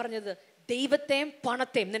ദൈവം പറഞ്ഞത് ദൈവത്തെയും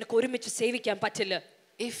പണത്തെയും നിനക്ക് ഒരുമിച്ച് സേവിക്കാൻ പറ്റില്ല.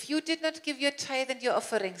 If you did not give your tithe and your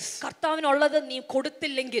offerings, കർത്താവിനുള്ളത് നീ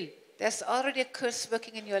കൊടുത്തില്ലെങ്കിൽ there's already a curse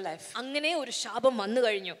working in your life. അങ്ങനെ ഒരു ശാപം വന്നു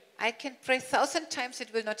കഴിഞ്ഞു. I can pray 1,000 times, it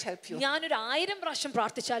will not help you. ഞാനൊരു 1000 പ്രാവശ്യം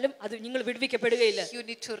പ്രാർത്ഥിച്ചാലും അത് നിങ്ങൾ വിടുവിക്കപ്പെടുകയില്ല. You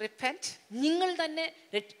need to repent. നിങ്ങൾ തന്നെ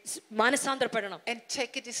മാനസാന്തരപ്പെടണം. And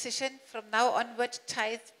take a decision from now onward,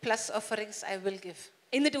 tithe plus offerings I will give.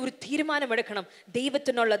 എന്നിട്ട് ഒരു തീരുമാനമെടുക്കണം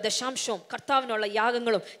ദൈവത്തിനുള്ള ദശാംശവും കർത്താവിനുള്ള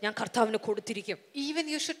യാഗങ്ങളും ഞാൻ കർത്താവിന് കൊടുത്തിരിക്കും. Even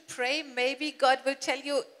you should pray, maybe God will tell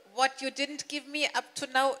you what you didn't give me up to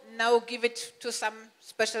now give it to some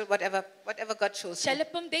special whatever God chose.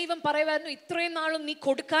 ചിലപ്പം ദൈവം പറയുവായിരുന്നു ഇത്രയും നാളും നീ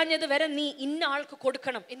കൊടുക്കാഞ്ഞത് വരെ നീ ഇന്ന ആൾക്ക്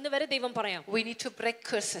കൊടുക്കണം എന്ന് വരെ ദൈവം പറയാം. We need to break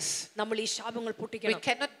curses. നമ്മൾ ഈ ശാപങ്ങൾ We പൊട്ടിക്കണം.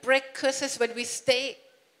 cannot break curses when we stay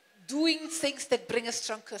doing things that bring a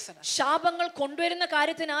strong curse on us. ശാപങ്ങൾ കൊണ്ടുവരുന്ന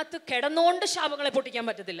കാര്യത്തിനകത്ത് കിടന്നുകൊണ്ട് ശാപങ്ങളെ പൊട്ടിക്കാൻ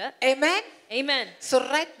പറ്റത്തില്ല. Amen. Amen. So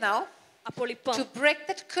right now, അപ്പോൾ ഇപ്പം to break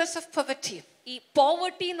that curse of poverty, ഈ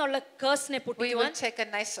പോവർട്ടി എന്നുള്ള കേഴ്സിനെ we will പൊട്ടിക്കുവാൻ take a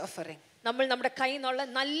nice offering. നമ്മൾ നമ്മുടെ കയ്യിൽ നിന്നുള്ള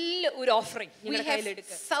നല്ല ഒരു ഓഫറിംഗ് We നിങ്ങളുടെ have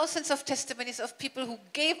കയ്യിലെടുക്കുക. thousands of testimonies of people who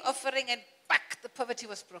gave offering and back the poverty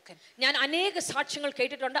was broken. ഞാൻ അനേക സാക്ഷ്യങ്ങൾ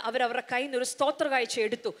കേട്ടിട്ടുണ്ട്. അവരവരുടെ കയ്യിൽ നിന്ന് ഒരു സ്തോത്ര കാഴ്ച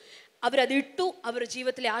എടുത്തു, അവരത് ഇട്ടു, അവരുടെ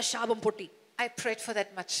ജീവിതത്തിലെ ആ ശാപം പൊട്ടി. I prayed for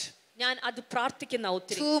that much. ഞാൻ അത് പ്രാർത്ഥിക്കുന്ന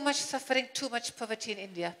ഒത്തിരി. Too much suffering, too much poverty in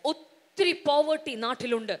India. ഒത്തിരി പോവർട്ടി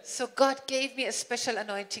നാട്ടിലുണ്ട്. So God gave me a special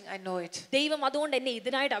anointing. I know it. ദൈവം അതുകൊണ്ട് എന്നെ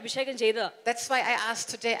ഇതിനായിട്ട് അഭിഷേകം ചെയ്തതാ. That's why I asked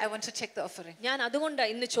today, I want to check the offering. ഞാൻ അതുകൊണ്ട്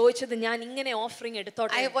ഇന്ന് ചോദിച്ചത് ഞാൻ ഇങ്ങനെ ഓഫറിംഗ്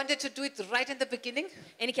എടുത്തോട്ടെ. I wanted to do it right in the beginning.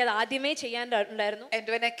 എനിക്കത് ആദ്യമേ ചെയ്യാനുണ്ടായിരുന്നു. And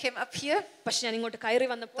when I came up here, പക്ഷെ ഞാൻ ഇങ്ങോട്ട് കയറി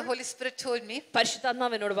the വന്നപ്പോൾ Holy Spirit told me,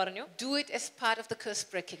 പരിശുദ്ധാത്മാവ് എന്നോട് പറഞ്ഞു, do it as part of the curse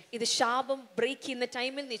breaking. ഇത് ശാപം ബ്രേക്ക് ചെയ്യുന്ന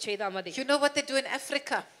ടൈമിൽ നീ ചെയ്താൽ മതി. You know what they do in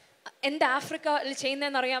Africa? എന്താ ആഫ്രിക്കയിൽ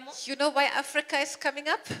ചെയ്യുന്നതെന്ന് അറിയാമോ? You know why Africa is coming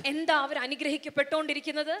up? എന്താ അവർ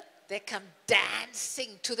അനുഗ്രഹിക്കപ്പെട്ടുകൊണ്ടിരിക്കുന്നത്? They come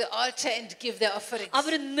dancing to the altar and give their offerings.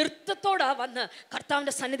 അവർ നൃത്തത്തോടാ വന്ന്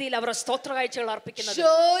കർത്താവിന്റെ സന്നിധിയിൽ അവർ സ്തോത്ര കാഴ്ചകൾ അർപ്പിക്കുന്നത്.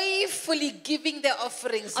 Joyfully giving their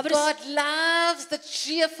offerings. God loves the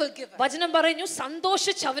cheerful giver. വചനം പറയുന്നു,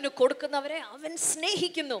 സന്തോഷിച്ച് അവന് കൊടുക്കുന്നവരെ അവൻ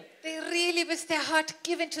സ്നേഹിക്കുന്നു. They really with their heart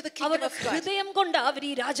give into the kingdom of God. ഹൃദയം കൊണ്ട് അവർ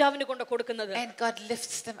ഈ രാജാവിന് കൊണ്ട് കൊടുക്കുന്നത്. And God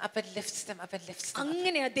lifts them up and lifts them up and lifts them up.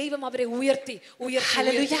 അങ്ങനെയാ ദൈവം അവരെ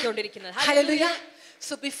ഉയർത്തിക്കൊണ്ടിരിക്കുന്നത്. Hallelujah.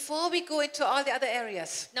 So before we go into all the other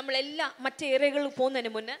areas, നമ്മൾ എല്ലാ മറ്റു ഏരിയകളിൽ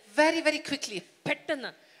പോകുന്നതിന് മുന്നേ very quickly, പെട്ടെന്ന്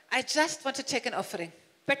I just want to take an offering.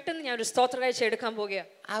 പെട്ടെന്ന് ഞാൻ ഒരു സ്തോത്ര കാഴ്ച എടുക്കാൻ പോകുകയാ.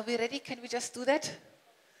 Are we ready? Can we just do that?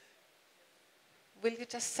 Will you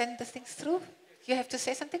just send the things through? You have to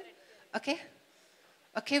say something? Okay.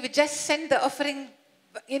 Okay, we just send the offering.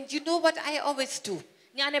 And you know what I always do?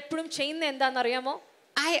 ഞാൻ എപ്പോഴും ചെയ്യുന്ന എന്താണെന്നറിയാമോ?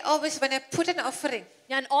 I always, when I put an offering,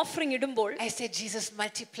 ഞാൻ offering ഇടുമ്പോൾ I say, Jesus,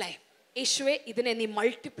 multiply. യേശുവേ ഇതിനെ നീ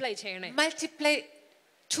multiply ചെയ്യണേ. Multiply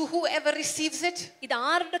to whoever receives it. ഇത്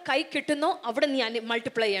ആരുടെ കൈ കിട്ടുന്നോ അവിടെ നീ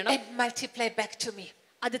മൾട്ടിപ്ലൈ ചെയ്യണം. And multiply back to me.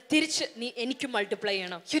 അത് തിരിച്ച് നീ എനിക്ക് മൾട്ടിപ്ലൈ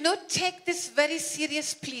ചെയ്യണം. You know, take this very serious,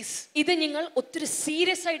 please. ഇത് നിങ്ങൾ ഒത്തിരി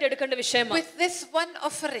സീരിയസ് ആയിട്ട് എടുക്കേണ്ട വിഷയമാണ്. With this one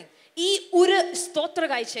offering, ഈ ഒരു സ്തോത്ര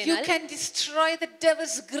കാഴ്ചയാൽ you can destroy the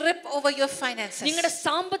devil's grip over your finances. നിങ്ങളുടെ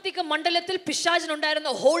സാമ്പത്തിക മണ്ഡലത്തിൽ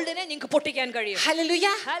പിശാചിനുണ്ടായിരുന്ന ഹോൾഡിനെ നിങ്ങൾക്ക് പൊട്ടിക്കാൻ കഴിയും.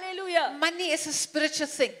 Hallelujah. Hallelujah. Money is a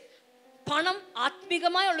spiritual thing. പണം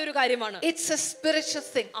ആത്മീകമായുള്ള ഒരു കാര്യമാണ്. It's a spiritual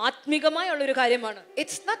thing. ആത്മീകമായുള്ള ഒരു കാര്യമാണ്.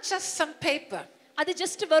 It's not just some paper. അത്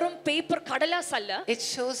ജസ്റ്റ് വെറും പേപ്പർ കടലാസ് അല്ല. It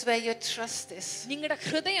shows where your trust is. നിങ്ങളുടെ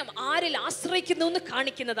ഹൃദയം ആരിൽ ആശ്രയിക്കുന്നു എന്ന്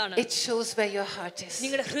കാണിക്കുന്നതാണ്. It shows where your heart is.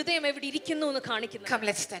 നിങ്ങളുടെ ഹൃദയം എവിടെ ഇരിക്കുന്നു എന്ന് കാണിക്കുന്നു. Come,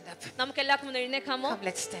 let's stand up. നമുക്ക് എല്ലാവർക്കും ഒന്ന് എഴുന്നേൽക്കാമോ? Come,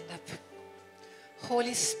 let's stand up.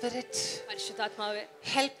 Holy Spirit, പരിശുദ്ധാത്മാവേ,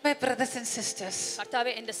 help my brothers and sisters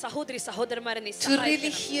കർത്താവേ, എൻ്റെ സഹോദരി സഹോദരന്മാരെ നീ to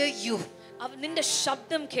really സഹായിക്കണം. hear you. നിന്റെ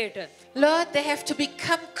ശബ്ദം കേട്ട് Lord, they have to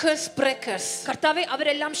become curse breakers. കർത്താവേ,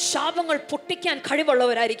 അവരെല്ലാം ശാപങ്ങൾ പൊട്ടിക്കാൻ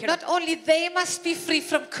കഴിവുള്ളവരായിരിക്കണം. Not only they must be free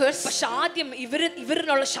from curse, പക്ഷെ ആദ്യം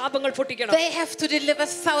ഇവരിനുള്ള ശാപങ്ങൾ പൊട്ടിക്കണം. they have to deliver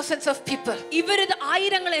thousands of people. ഇവരിത്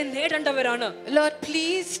ആയിരങ്ങളെ നേടേണ്ടവരാണ്. Lord,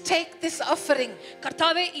 please take this offering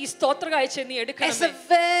കർത്താവേ, ഈ സ്തോത്ര കാഴ്ച നീ as എടുക്കണമേ. a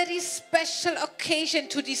very special occasion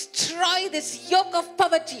to destroy this yoke of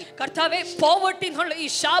poverty. കർത്താവേ, പോവർട്ടി എന്നുള്ള ഈ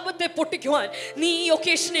ശാപത്തെ പൊട്ടിക്കുവാൻ നീ ഈ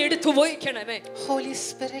ഒക്കേഷനെ എടുത്തു ഉപയോഗിക്കണമേ. Holy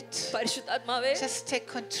Spirit, പരിശുദ്ധാത്മാവേ, just take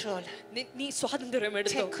control. നീ സ്വാതന്ത്ര്യം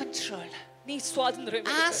എടുത്തോ. Take control. നീ സ്വാതന്ത്ര്യം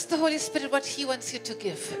Ask the Holy Spirit what He wants you to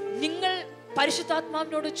give. നിങ്ങൾ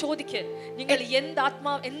പരിശുദ്ധാത്മാവിനോട് ചോദിക്ക്, നിങ്ങൾ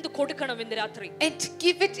എന്ത് കൊടുക്കണം ഇന്ന് രാത്രി. And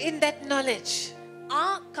give it in that knowledge. ആ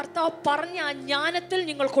കർത്താവ് പറഞ്ഞ ആ ജ്ഞാനത്തിൽ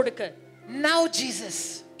നിങ്ങൾ കൊടുക്ക്. Now, Jesus,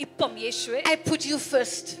 ഇപ്പം യേശുവേ, I put you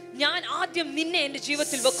first. ഞാൻ ആദ്യം നിന്നെ എൻ്റെ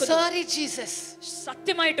ജീവിതത്തിൽ വെക്കുന്നു. Sorry, Jesus.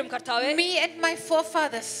 സത്യമായിട്ടും കർത്താവേ, Me and my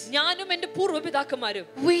forefathers, ഞാനും എൻ്റെ പൂർവ്വപിതാക്കന്മാരും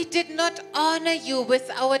we did not honor you with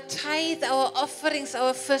our tithe, our offerings,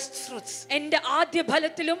 our first fruits. എൻ്റെ ആദ്യ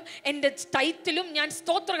ഫലത്തിലും എൻ്റെ തൈത്തിലും ഞാൻ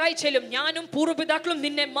സ്തോത്ര കാഴ്ചയിലും ഞാനും പൂർവ്വപിതാക്കളും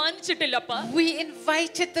നിന്നെ മാനിച്ചിട്ടില്ലപ്പാ. We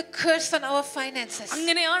invited the curse on our finances.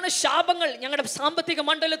 അങ്ങനെയാണ് ശാപങ്ങൾ ഞങ്ങളുടെ സാമ്പത്തിക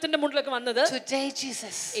മണ്ഡലത്തിന്റെ മുന്നിലേക്ക് വന്നത്. Today,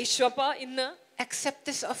 Jesus, യേശുവപ്പാ, ഇന്ന് accept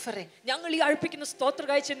this offering ഞങ്ങൾ ഈ അർപ്പിക്കുന്ന സ്തോത്ര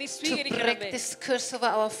കാഴ്ച നീ to സ്വീകരിക്കണമേ. break this curse over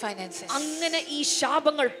our finances. അങ്ങനെ ഈ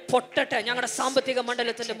ശാപങ്ങൾ പൊട്ടട്ടെ ഞങ്ങളുടെ സാമ്പത്തിക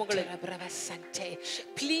മണ്ഡലത്തിന്റെ മുകളിൽ.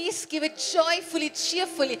 Please give it joyfully,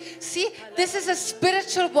 cheerfully. See, this is a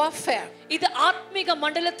spiritual warfare. ഇത് ആത്മിക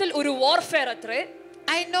മണ്ഡലത്തിൽ ഒരു വാർഫെയർ അത്രേ.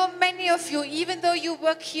 I know many of you, even though you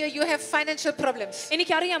work here, you have financial problems.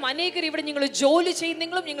 എനിക്കറിയാം അനേകർ ഇവിടെ നിങ്ങൾ ജോലി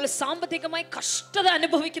ചെയ്യുന്നെങ്കിലും നിങ്ങൾ സാമ്പത്തികമായി കഷ്ടത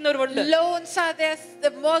അനുഭവിക്കുന്നവരുണ്ട്. Loans are there,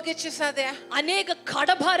 the mortgages are there. അനേക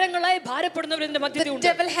കടഭാരങ്ങളായി ഭാരപ്പെടുന്നവരുടെ മധ്യത്തിലുണ്ട്.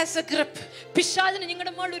 The devil has a grip. പിശാചിന്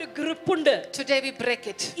നിങ്ങളുടെ മുകളിൽ ഒരു ഗ്രിപ്പ് ഉണ്ട്. Today we break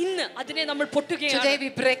it. ഇന്ന് അതിനെ നമ്മൾ പൊട്ടിക്കുകയാണ്. Today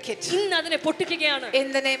we break it. ഇന്ന് അതിനെ പൊട്ടിക്കുകയാണ്.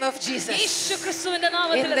 In the name of Jesus. യേശുക്രിസ്തുവിന്റെ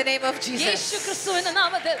നാമത്തിൽ. In the name of Jesus. യേശുക്രിസ്തുവിന്റെ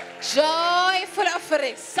നാമത്തിൽ. Joyful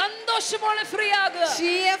offering. സന്തോഷമോടെ ഫ്രീ ആകുക.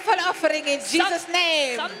 Cheerful offering in Jesus'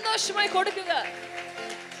 name. സന്തോഷമായി കൊടുക്കുക.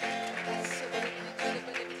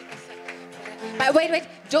 But wait,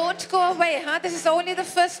 don't go away, huh? This is only the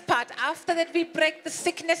first part. After that we break the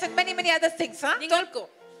sickness and many other things, huh? Don't go.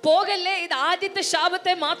 പോകല്ലേ, ഇത് ആദ്യത്തെ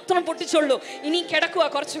ശാപത്തെ മാത്രം പൊട്ടിച്ചുള്ളൂ. ഇനി കിടക്കുക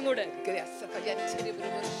കുറച്ചും കൂടെ.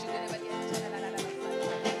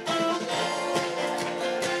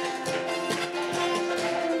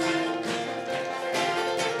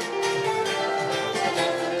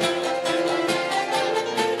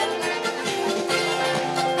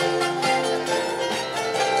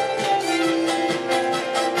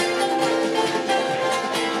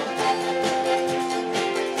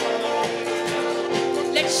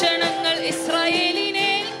 ലക്ഷണങ്ങൾ ഇസ്രായേലിനെ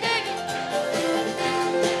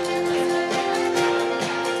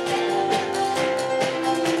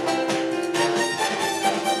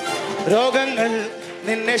രോഗങ്ങൾ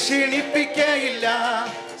നിന്നെ ക്ഷീണിപ്പിക്കുകയില്ല,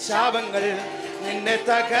 ശാപങ്ങൾ നിന്നെ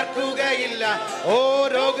തകർക്കുകയില്ല. ഓ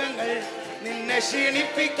രോഗങ്ങൾ നിന്നെ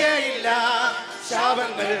ക്ഷീണിപ്പിക്കുകയില്ല,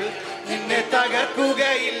 ശാപങ്ങൾ നിന്നെ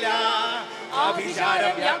തകർക്കുകയില്ല.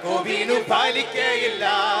 ആഭിചാരം യാക്കോബിനു പാലിക്കുകയില്ല,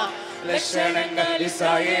 ലക്ഷണങ്ങൾ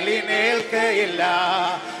ഇസ്രായേലിനേൽക്കുകയില്ല.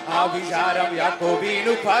 ആഭിചാരം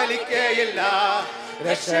യാക്കോബിനു പാലിക്കുകയില്ല,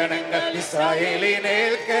 ലക്ഷണങ്ങൾ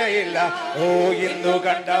ഇസ്രായേലിനേൽക്കുകയില്ല. ഓ ഇന്നു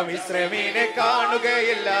കണ്ട മിസ്രമീനെ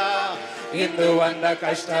കാണുകയില്ല, ഇന്നു വന്ന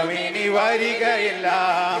കഷ്ടമീനി വരികയില്ല.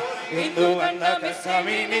 ഇന്നു വന്ന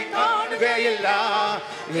കഷ്ടമീനി കാണുകയില്ല,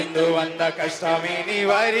 ഇന്നു വന്ന കഷ്ടമീനി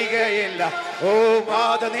വരികയില്ല. ഓ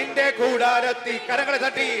ബാധ നിന്റെ കൂടാരത്തിൽ, കരങ്ങളെ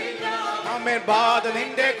തട്ടി ആമേൻ, ബാധ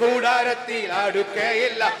നിന്റെ കൂടാരത്തിൽ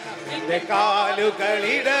അടുക്കയില്ല. നിന്റെ കാലുകൾ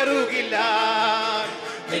ഇടറുകില്ല,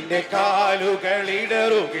 നിന്റെ കാലുകൾ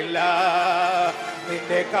ഇടറുകില്ല,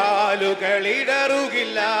 നിന്റെ കാലുകൾ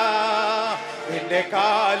ഇടറുകില്ല, നിന്റെ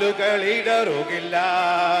കാലുകൾ ഇടറുകില്ല.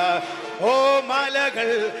 ഓ മലകൾ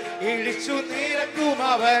ഇടിച്ചു നിരക്കും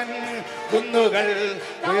അവൻ, കുന്നുകൾ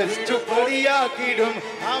എരിച്ചു പൊടിയാക്കിടും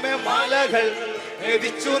അവൻ. മലകൾ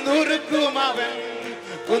എരിച്ചു നുറുക്കും അവൻ,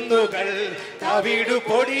 കുന്നുകൾ തവിടു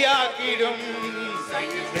പൊടിയാക്കിടും.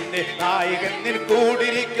 നിന്റെ നായകൻ നിൻ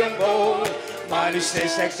കൂടിരിക്കുമ്പോൾ മനുഷ്യ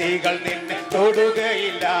ശക്തികൾ നിന്നെ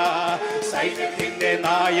തൊടുകയില്ല. സൈന്യത്തിന്റെ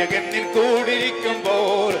നായകൻ നിൻ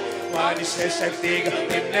കൂടിരിക്കുമ്പോൾ മനുഷ്യ ശക്തികൾ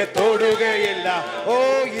നിന്നെ തൊടുകയില്ല. ഓ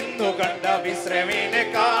ഇന്നു കണ്ട മിസ്രമീനെ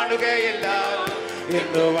കാണുകയില്ല,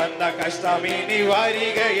 ഇന്നു വന്ന കഷ്ടമീനി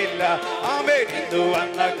വരികയില്ല. ആമേൻ, ഇന്നു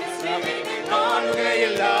വന്ന കഷ്ടമീനി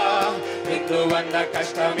കാണുകയില്ല, ഇന്നു വന്ന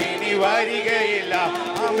കഷ്ടമീനി വരികയില്ല.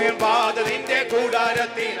 ആമേൻ, ബാധ നിന്റെ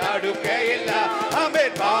കൂടാരത്തിൽ അടുക്കയില്ല.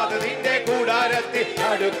 ആമേൻ, ബാധ നിന്റെ കൂടാരത്തിൽ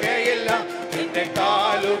അടുക്കയില്ല. നിന്റെ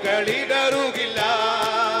കാലുകൾ ഇടറുകില്ല,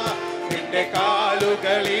 നിന്റെ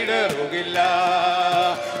കാലുകൾ ഇടറുകില്ല,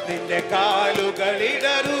 നിന്റെ കാലുകൾ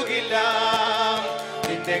ഇടറുകില്ല,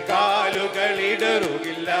 നിന്റെ കാലുകൾ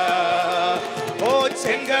ഇടറുകില്ല. ഓ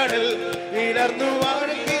ചെങ്കടൽ ഇടർന്നു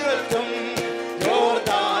വാഴ്ത്തിവർത്തും,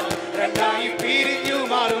 യോർദാൻ രണ്ടായി പിരിഞ്ഞു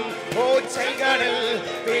മാറും. ഓ ചെങ്കടൽ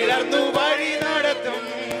പിളർന്നു വഴി നടത്തും,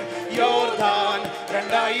 യോർദാൻ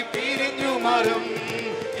രണ്ടായി പിരിഞ്ഞു മാറും.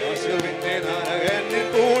 യേശുവിന്റെ നായകൻ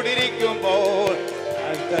കൂടിരിക്കുമ്പോൾ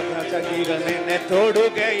ശക്തികൾ നിന്നെ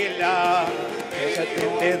തൊടുകയില്ല.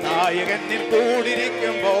 ദേശത്തിന്റെ നായകൻ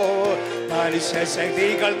കൂടിരിക്കുമ്പോൾ മനുഷ്യ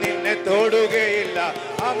ശക്തികൾ നിന്നെ തൊടുകയില്ല.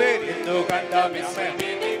 അവൻ ഇന്നു കണ്ട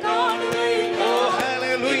മിസ്രമീനെ കാണുകയില്ല.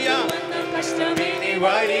 ഹല്ലേലൂയ, കഷ്ടമീനി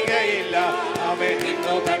വരികയില്ല. അവൻ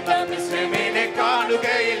ഇന്നു കണ്ട മിസ്രമീനെ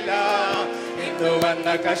കാണുകയില്ല, ഇന്നു വന്ന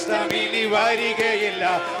കഷ്ടമീനി വരികയില്ല.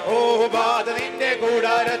 ഓ ബാധ നിന്റെ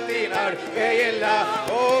കൂടാരത്തിൽ അടുക്കയില്ല,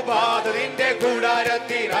 ഓ ബാധ നിന്റെ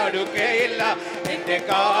കൂടാരത്തിൽ അടുക്കയില്ല. നിന്റെ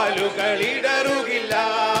കാലുകൾ ഇടറുകില്ല,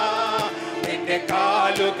 നിന്റെ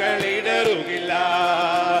കാലുകൾ ഇടറുകില്ല.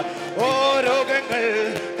 ഓ രോഗങ്ങൾ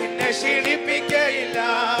നിന്നെ ക്ഷീണിപ്പിക്കയില്ല,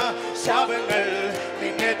 ശാപങ്ങൾ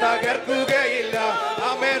നിന്നെ തകർക്കുകയില്ല.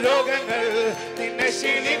 ആമേൻ, രോഗങ്ങൾ നിന്നെ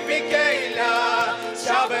ക്ഷീണിപ്പിക്കയില്ല,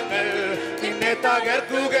 ശാപങ്ങൾ നിന്നെ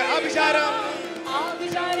തകർക്കുക.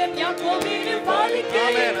 അഭിചാരം യാക്കോബിനു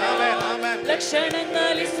പാലിക്കുകയില്ല,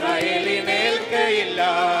 ലക്ഷണങ്ങൾ ഇസ്രായേലിനേൽക്കയില്ല.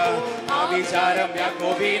 അഭിചാരം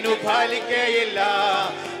യാക്കോബിനു പാലിക്കയില്ല,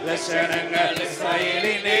 ലക്ഷണങ്ങൾ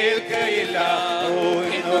ഇസ്രായേലിനേൽക്കയില്ല. ഓ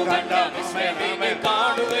ഇന്നു കണ്ട മിസ്രയീമിനെ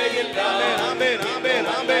കാണുകയില്ല. ആമേൻ, ആമേൻ,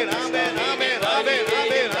 ആമേൻ, ആമേൻ, ആമേൻ, ആമേൻ,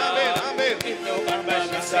 ആമേൻ, ആമേൻ, ആമേൻ. ഇന്നു കണ്ട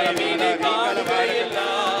മിസ്രയീമിനെ കാണുകയില്ല.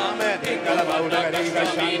 ആമേൻ, നിങ്ങളവൗഡകരിക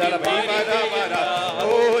ശാന്തല ബൈബരവര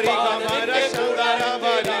ഓരി കമര ശൗഡര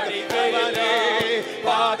ബരികവരേ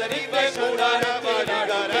പാദരിക ശൗഡര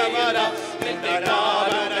ബരികരവര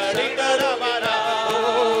നിന്ദരാവര ശിഖരവര ഓ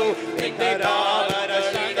നിന്ദരാവര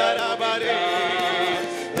ശിഖരവരേ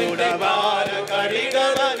നിന്ദവാര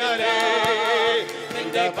കരികവരേ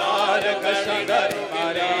നിന്ദവാര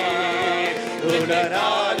ശിഖരവരേ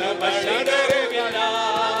ഉദരാല ബശിഖരവരേ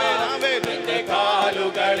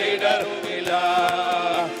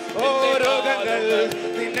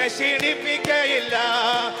നിന്നെ ക്ഷീണിപ്പിക്കയില്ല.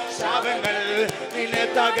 ശാപങ്ങൾ നിന്നെ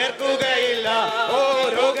തകർക്കുകയില്ല. ഓ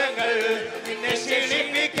രോഗങ്ങൾ നിന്നെ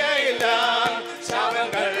ക്ഷീണിപ്പിക്കയില്ല.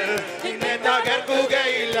 ശാപങ്ങൾ നിന്നെ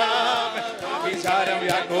തകർക്കുകയില്ല. വിചാരം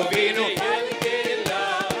യാക്കോബിനു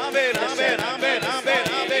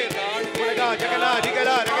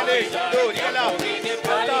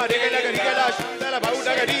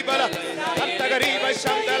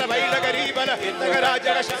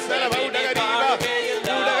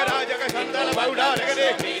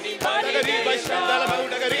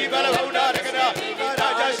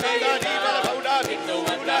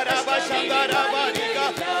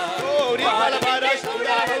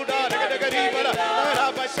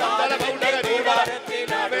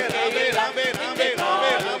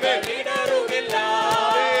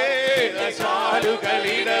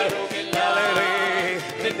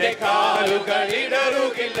നിന്റെ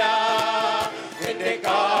കാലുകളിടറുകില്ല. നിന്റെ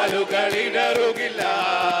കാലുകളിടറുകില്ല.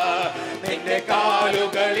 നിന്റെ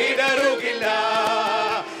കാലുകളിടറുകില്ല.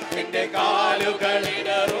 നിന്റെ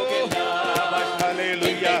കാലുകളിടറുകില്ല.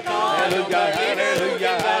 Hallelujah hallelujah hallelujah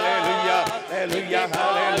hallelujah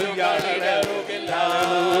hallelujah hallelujah.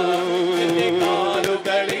 നിന്റെ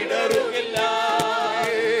കാലുകളിടറുകില്ല.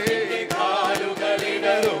 നിന്റെ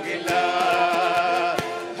കാലുകളിടറുകില്ല.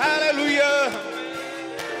 Hallelujah.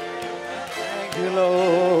 Thank you,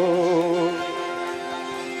 Lord.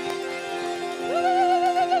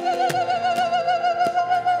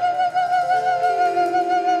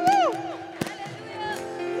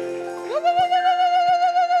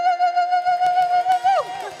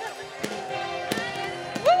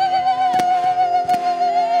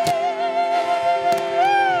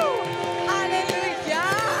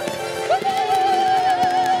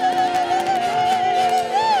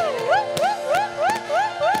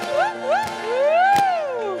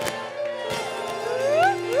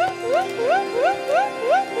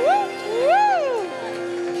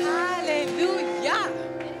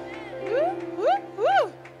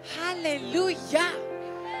 Hallelujah.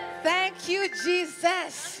 Thank you,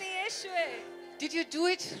 Jesus. Did you do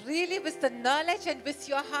it really with the knowledge and with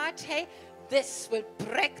your heart? Hey, this will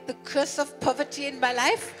break the curse of poverty in my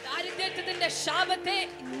life.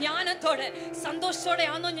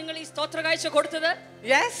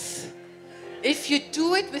 Yes. If you do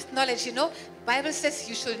it with knowledge, you know, Bible says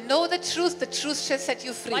you shall know the truth shall set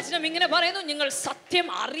you free.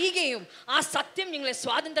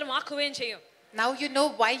 Now you know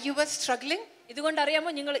why you were struggling.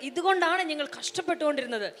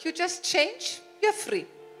 You just change, you're free.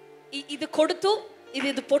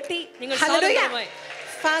 Hallelujah.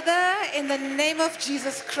 Father, in the name of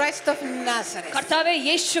Jesus Christ of Nazareth.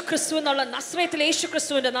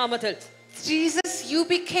 Jesus, you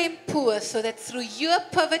became poor so that through your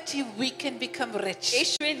poverty we can become rich.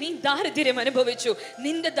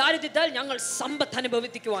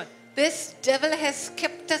 This devil has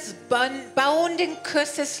kept us bound in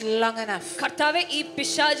curses long enough.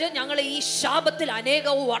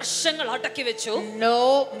 No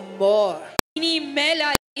more.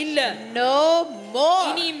 No more.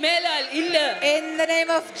 In the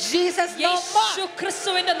name of Jesus, no more.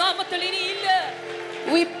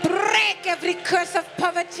 We break every curse of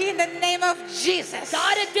poverty in the name of Jesus.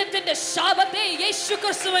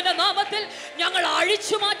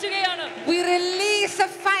 We release a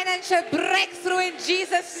financial breakthrough in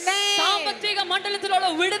Jesus' name.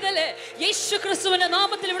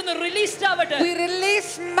 We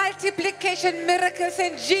release multiplication miracles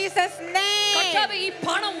in Jesus' name.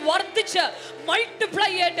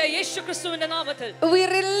 We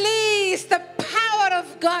release the power of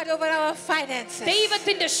God over our finances.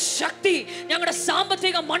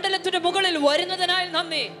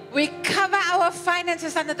 We cover our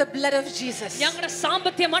finances under the blood of Jesus.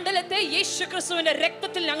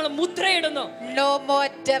 No more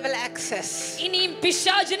devil access. In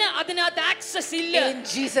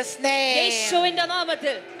Jesus' name.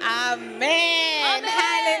 Amen.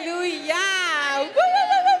 Hallelujah.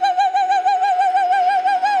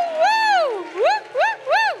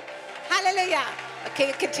 Hallelujah. Okay,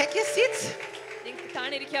 you can take your seats.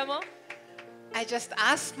 I just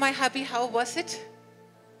asked my hubby, how was it?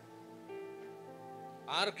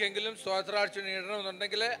 ആർക്കെങ്കിലും സ്തോത്രാർച്ചന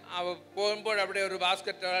ഇടണമെന്നുണ്ടെങ്കിൽ പോകുമ്പോൾ അവിടെ ഒരു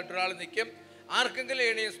basket ഒരാൾ നിൽക്കും. ആർക്കെങ്കിലും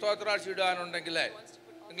ഇനി സ്തോത്രാർച്ച ഇടാനുണ്ടെങ്കിൽ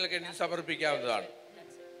നിങ്ങൾക്ക് ഇനി സമർപ്പിക്കാവുന്നതാണ്.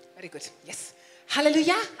 Very good. Yes.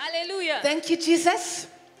 Hallelujah. Hallelujah. Thank you, Jesus.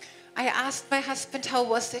 I asked my husband, how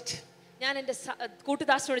was it?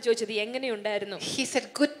 He said,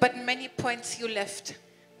 good, but many points you left.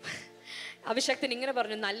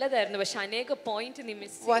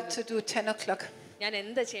 What to do 10 o'clock?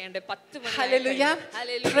 Hallelujah.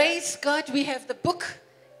 Praise God, we have the book.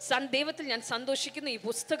 ദൈവത്തിൽ ഞാൻ സന്തോഷിക്കുന്നു ഈ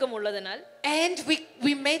പുസ്തകമുള്ളതിനാൽ. And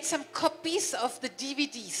we made some copies of the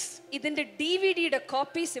DVDs. ഇതിന്റെ ഡിവിഡിയുടെ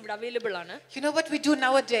copies ഇവിടെ available ആണ്. You know what we do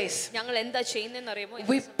nowadays? ഞങ്ങൾ എന്താ ചെയ്യുന്നതെന്ന് അറിയാമോ?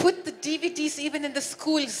 We put the DVDs even in the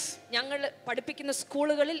schools. ഞങ്ങൾ പഠിപ്പിക്കുന്ന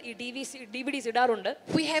സ്കൂളുകളിൽ ഈ ഡിവിഡിസ് ഇടാറുണ്ട്.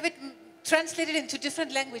 We have it translated into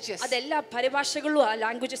different languages. അതെല്ലാ പരിഭാഷകളിലും ആ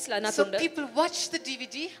ലാംഗ്വേജസിൽ So അതിനകത്തുണ്ട്. people watch the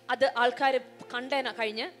DVD. അത് ആൾക്കാർ കണ്ടേന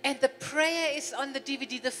കഴിഞ്ഞ് And the prayer is on the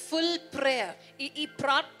DVD, the full prayer. ഈ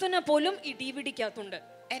പ്രാർത്ഥന പോലും ഈ ഡിവിഡിക്കകത്തുണ്ട്.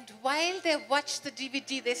 And while they watch the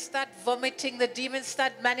DVD, they start vomiting, the demons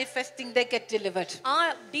start manifesting, they get delivered. ആ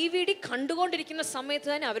DVD കണ്ടുകൊണ്ടിരിക്കുന്ന സമയത്ത്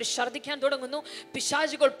തന്നെ അവർ ഛർദ്ദിക്കാൻ തുടങ്ങുന്നു,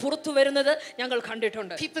 പിശാചുകൾ പുറത്തു വരുന്നത് ഞങ്ങൾ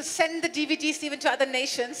കണ്ടിട്ടുണ്ട്. People send the DVDs even to other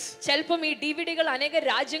nations. ചിലപ്പം ഈ ഡിവിഡികൾ അനേക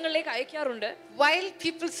രാജ്യങ്ങളിലേക്ക് അയക്കാറുണ്ട്. While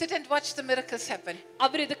people sit and watch the miracles happen.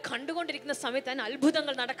 അവരിത് കണ്ടുകൊണ്ടിരിക്കുന്ന സമയത്ത് തന്നെ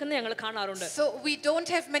അത്ഭുതങ്ങൾ നടക്കുന്നത് ഞങ്ങൾ കാണാറുണ്ട്. So we don't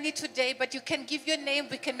have many today, but you can give your name,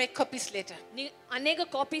 we can make copies later. അനേക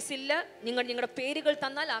കോപ്പീസ് ഇല്ല, നിങ്ങളുടെ പേരുകൾ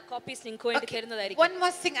തന്നാൽ ആ കോപ്പീസ് നിങ്ങൾക്ക് വേണ്ടി തരുന്നതായിരിക്കും. One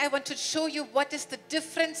more thing I want to show you, what is the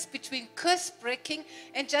difference between curse breaking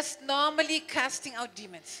and just normally casting out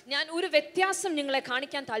demons. ഞാൻ ഒരു വ്യത്യാസം നിങ്ങളെ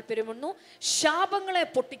കാണിക്കാൻ താല്പര്യപ്പെടുന്നു. ശാപങ്ങളെ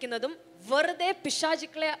പൊട്ടിക്കുന്നതും വെറുതെ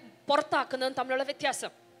പിശാചുക്കളെ പുറത്താക്കുന്നതും തമ്മിലുള്ള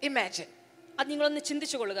വ്യത്യാസം. Imagine. അത് നിങ്ങളൊന്ന്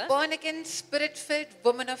ചിന്തിച്ചു കൊള്ളുക. Born again, spirit filled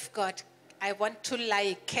woman of God. I want to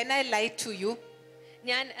lie. Can I lie to you?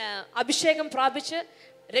 ഞാൻ അഭിഷേകം പ്രാപിച്ച്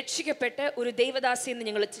രക്ഷിക്കപ്പെട്ട് ഒരു ദൈവദാസി എന്ന്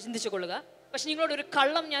നിങ്ങൾ ചിന്തിച്ചു കൊള്ളുക. പക്ഷെ നിങ്ങളോട് ഒരു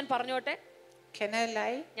കള്ളം ഞാൻ പറഞ്ഞോട്ടെ. Can I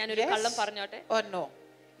lie? ഞാനൊരു കള്ളം പറഞ്ഞോട്ടെ. Or no?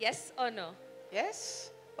 Yes or no? Yes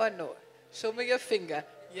or no? Show me your finger.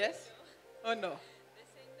 Yes or no?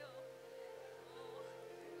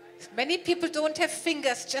 Many people don't have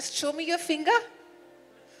fingers. Just show me your finger.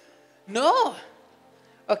 No.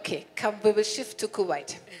 Okay, come, we will shift to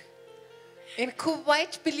Kuwait. In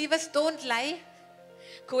Kuwait, believers don't lie.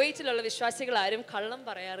 കുവൈറ്റിലുള്ള വിശ്വാസികൾ ആരും കള്ളം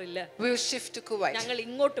പറയാറില്ല. We will shift to Kuwait. ഞങ്ങൾ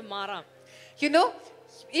ഇങ്ങോട്ട് മാറാം. You know,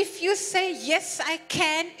 if you say yes I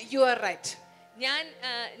can, you are right.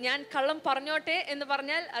 ഞാൻ കള്ളം പറഞ്ഞോട്ടെ എന്ന്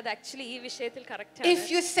പറഞ്ഞാൽ അത് ആക്ച്വലി ഈ വിഷയത്തിൽ കറക്റ്റ് If ആണ്.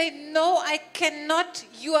 you say no I cannot,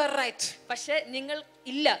 you are right. പക്ഷെ നിങ്ങൾ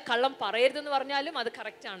ഇല്ല കള്ളം പറയരുതെന്ന് പറഞ്ഞാലും അത്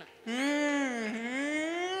കറക്റ്റ് ആണ്.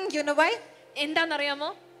 You know why?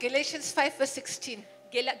 എന്താണെന്നറിയാമോ? Galatians 5:16.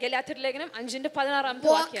 ഗലാത്യർ ലേഖനം 5:16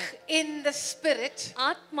 Walk in the spirit,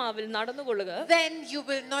 ആത്മാവിൽ നടന്നുകൊള്ളുക, then you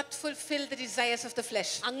will not fulfill the desires of the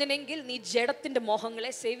flesh. അങ്ങനെങ്കിൽ നീ ജഡത്തിന്റെ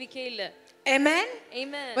മോഹങ്ങളെ സേവിക്കയില്ല. Amen.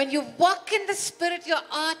 Amen. When you walk in the spirit, you're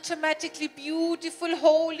automatically beautiful,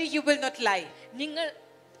 holy, you will not lie. നിങ്ങൾ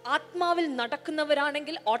ആത്മാവിൽ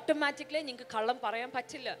നടക്കുന്നവരാണെങ്കിൽ automatically നിങ്ങൾക്ക് കള്ളം പറയാൻ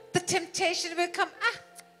പറ്റില്ല. The temptation will come.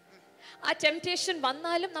 ആ ടെംപ്റ്റേഷൻ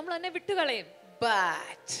വന്നാലും നമ്മൾ എന്നെ വിട്ടുകളയും.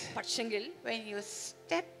 But പക്ഷെങ്കിൽ when you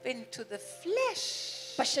step into the flesh,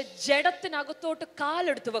 പക്ഷെ ജഡത്തിനകത്തോട്ട്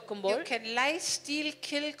കാലെടുത്ത് വെക്കുമ്പോൾ you can lie, steal,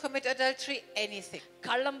 kill, commit adultery, anything.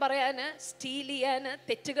 കള്ളം പറയാന്, സ്റ്റീൽ ചെയ്യാന്,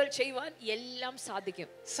 തെറ്റുകൾ ചെയ്യുവാൻ എല്ലാം സാധിക്കും.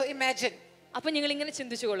 So imagine. അപ്പൊ നിങ്ങൾ ഇങ്ങനെ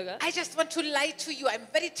ചിന്തിച്ചു കൊള്ളുക. I just want to lie to you. I'm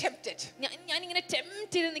very tempted. ഞാൻ ഇങ്ങനെ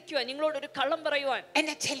ടെംപ്റ്റ് ചെയ്ത് നിൽക്കുക നിങ്ങളോട് ഒരു കള്ളം പറയുവാൻ. And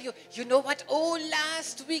I tell you, you know what? Oh,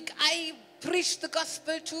 last week I preached the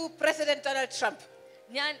gospel to President Donald Trump.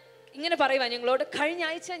 ഞാൻ ഇങ്ങനെ പറയുവാൻ നിങ്ങളോട് കഴിഞ്ഞ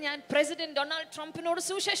ആഴ്ച ഞാൻ പ്രസിഡന്റ് ഡൊണാൾഡ് ട്രംപിനോട്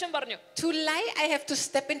സുവിശേഷം പറഞ്ഞു. To lie, I have to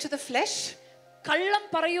step into the flesh. കള്ളം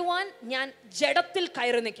പറയുവാൻ ഞാൻ ജഡത്തിൽ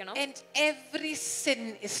കയറി നിൽക്കണം. And every sin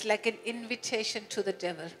is like an invitation to the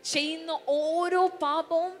devil. ചെയ്യുന്ന ഓരോ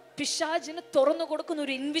പാപവും പിശാചിന് തുറന്നു കൊടുക്കുന്ന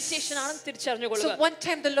ഒരു ഇൻവിറ്റേഷൻ ആണെന്ന് തിരിച്ചറിഞ്ഞു So കൊള്ളുക. one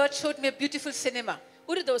time the Lord showed me a beautiful cinema.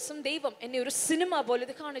 ഒരു ദിവസം ദൈവം എന്നെ ഒരു സിനിമ പോലെ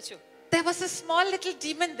ഇത് കാണിച്ചു. There was a small little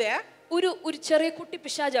demon there. ഒരു ചെറിയ കുട്ടി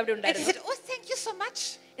പിശാച് അവിടെ And he ഉണ്ടായിരുന്നു. said, oh, thank you so much.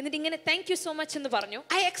 എന്നിട്ട് ഇങ്ങനെ താങ്ക് യു സോ മച്ച് എന്ന് പറഞ്ഞു.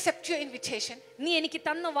 I accept your invitation. നീ എനിക്ക്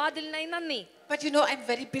തന്ന വാതിലിനായി നന്ദി. But you know, I'm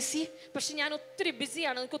very busy. പക്ഷെ ഞാൻ ഒത്തിരി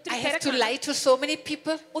ബിസിയാണ്, എനിക്ക് ഒത്തിരി I have to തിരക്കാണ്. lie to so many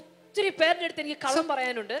people. ഒത്തിരി പേരുടെ അടുത്ത് എനിക്ക് കള്ളം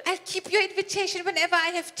പറയാനുണ്ട്. I'll keep your invitation. Whenever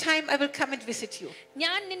I have time, I will come and visit you.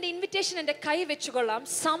 ഞാൻ നിന്റെ ഇൻവിറ്റേഷൻ എന്റെ കൈ വെച്ചുകൊള്ളാം,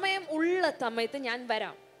 സമയം ഉള്ള സമയത്ത് ഞാൻ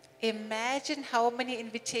വരാം. Imagine how many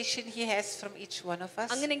invitation he has from each one of us.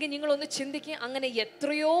 അങ്ങനെയെങ്കിൽ നിങ്ങൾ ഒന്ന് ചിന്തിക്കുക, അങ്ങനെ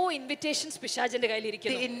എത്രയോ ഇൻവിറ്റേഷൻസ് പിശാചിന്റെ കയ്യിൽ The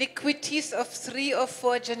ഇരിക്കുന്നു. iniquities of 3 or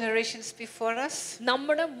 4 generations before us.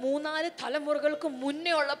 നമ്മുടെ 3-4 തലമുറകൾക്ക്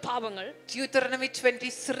മുന്നേ ഉള്ള പാപങ്ങൾ. Deuteronomy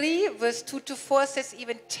 23 verse 2 to 4 says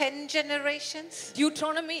even 10 generations.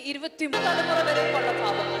 Deuteronomy 23 തലമുറ വരെ ഉള്ള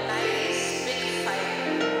പാപങ്ങൾ.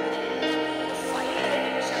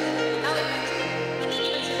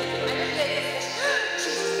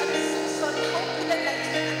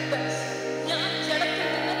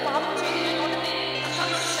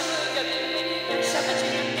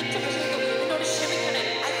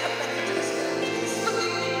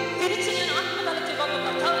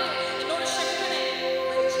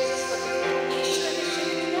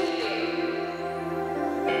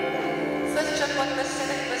 First John 1 verse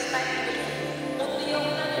 7 verse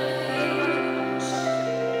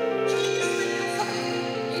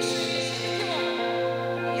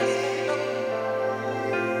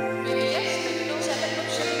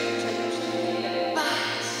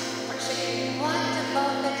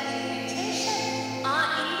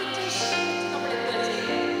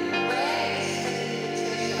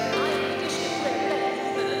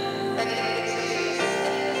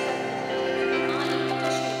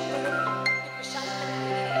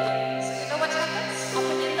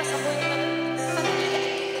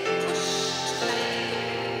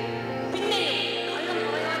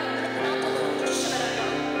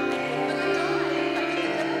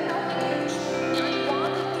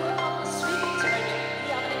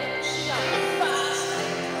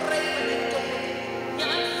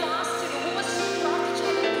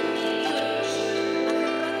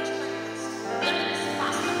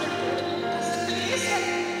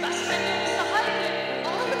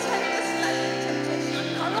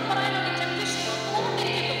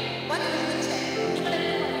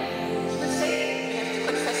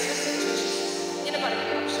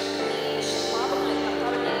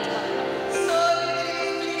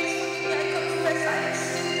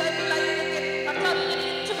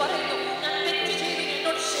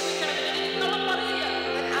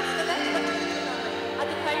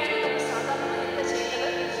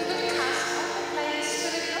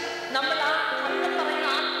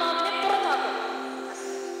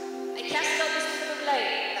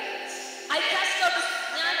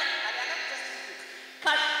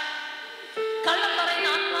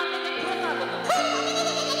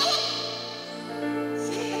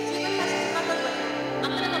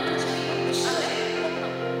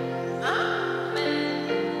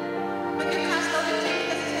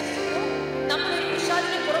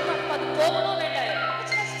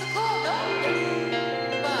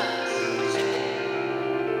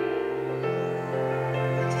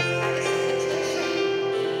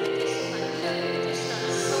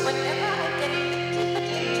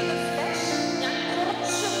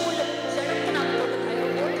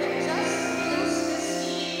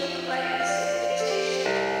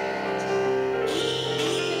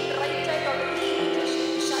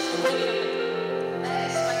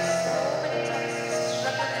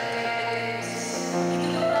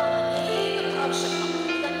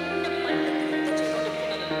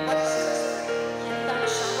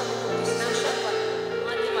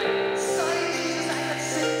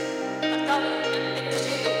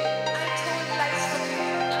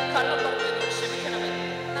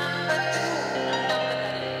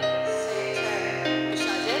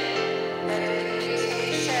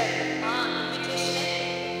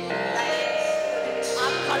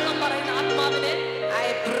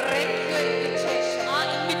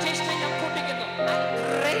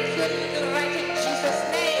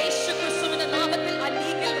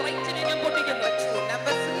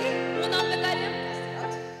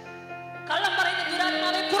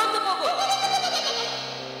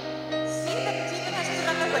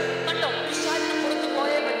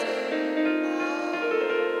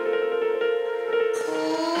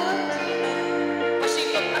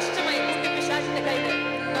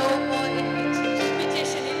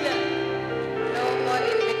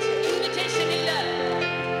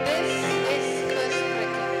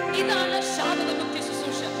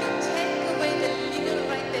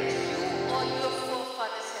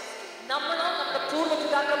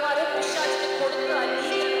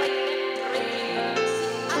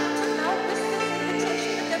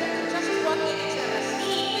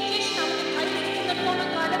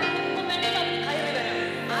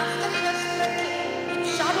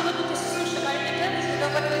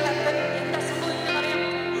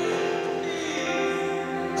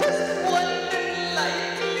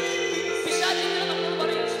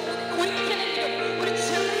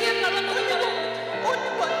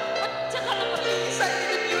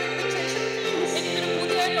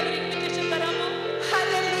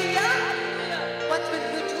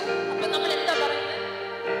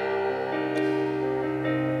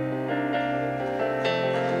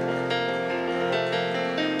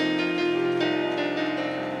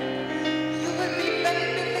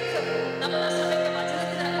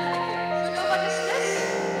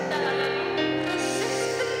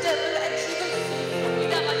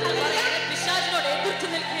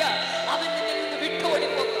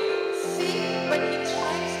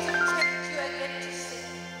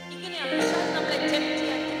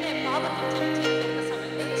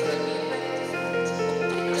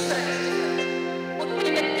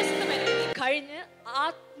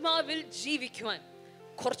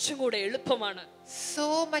കുറച്ചും കൂടെ എളുപ്പമാണ്.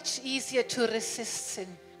 So much easier to resist sin.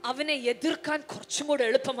 അവനെ എതിർക്കാൻ കുറച്ചും കൂടെ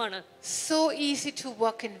എളുപ്പമാണ്. So easy to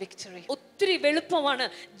walk in victory. ഒത്തിരി എളുപ്പമാണ്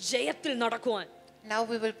ജയത്തിൽ നടക്കുവാൻ. Now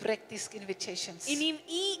we will break these invitations. ഇനിയും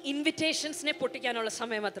ഈ ഇൻവിറ്റേഷൻസിനെ പൊട്ടിക്കാനുള്ള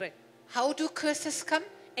സമയം അത്രേ. How do curses come?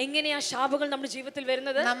 എങ്ങനെയാ ശാപങ്ങൾ നമ്മുടെ ജീവിതത്തിൽ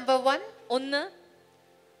വരുന്നത്? Number one, ഒന്ന്,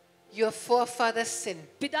 your forefathers' sin.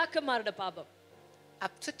 പിതാക്കന്മാരുടെ പാപം.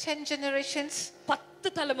 Up to 10 generations. 10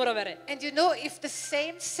 തലമുറ വരെ. And you know, if the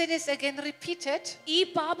same sin is again repeated, ഈ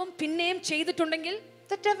പാപം പിന്നെയും ചെയ്തിട്ടുണ്ടെങ്കിൽ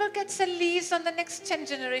the devil gets a lease on the next 10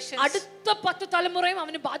 generations. അടുത്ത 10 തലമുറയും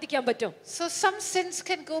അവന് ബാധിക്കാൻ പറ്റും. So some sins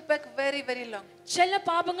can go back very, very long. ചില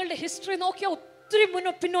പാപങ്ങളുടെ ഹിസ്റ്ററി നോക്കിയാൽ ഒത്തിരി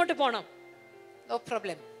പിന്നോട്ട് പോണം. No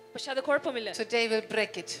problem. പക്ഷെ അത് കുഴപ്പമില്ല. Today we'll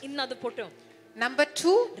break it. ഇന്ന് അത് പൊട്ടും. Number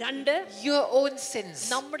two, രണ്ട്, your own sins.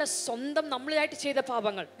 നമ്മുടെ സ്വന്തം നമ്മളായിട്ട് ചെയ്ത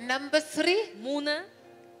പാപങ്ങൾ. Number three, മൂന്ന്,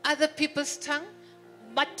 other people's tongue.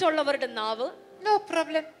 മറ്റുള്ളവരുടെ നാവ്. No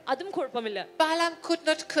problem. അതും കുഴപ്പമില്ല. Balaam could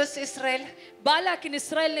not curse Israel ബാലാക്കിന്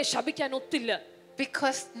ഇസ്രായേലിനെ ശപിക്കാൻ ഒത്തില്ല.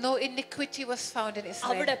 because no iniquity was found in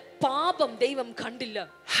Israel. അവിടെ പാപം ദൈവം കണ്ടില്ല.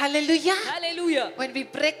 Hallelujah. Hallelujah. When we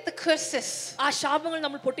break the curses, ആ ശാപങ്ങൾ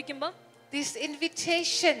നമ്മൾ പൊട്ടിക്കുമ്പോൾ these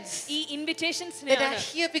invitations ഈ invitations that are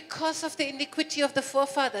here because of the iniquity of the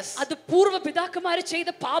forefathers, അത് പൂർവ്വ പിതാക്കന്മാർ ചെയ്ത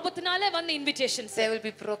പാപത്തിനാലേ വന്ന invitations, they will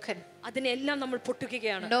be broken. അതിനെല്ലാം നമ്മൾ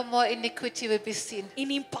പൊട്ടിക്കുകയാണ്. No more iniquity will be seen.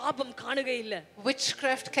 ഇനിയും പാപം കാണുകയില്ല.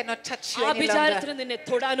 Witchcraft cannot touch you any longer. ആഭിചാരത്തിന് നിന്നെ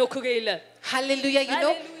തൊടാൻ ഒക്കുകയില്ല. Hallelujah. You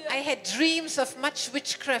know, Hallelujah. I had dreams of much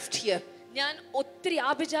witchcraft here. ഞാൻ ഒത്തിരി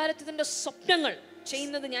ആഭിചാരത്തിന്റെ സ്വപ്നങ്ങൾ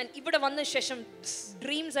ചെയ്യുന്നത് ഞാൻ ഇവിടെ വന്ന ശേഷം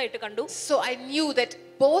ഡ്രീംസ് ആയിട്ട് കണ്ടു. So I knew that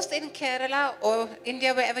both in Kerala or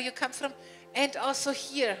India, wherever you come from, and also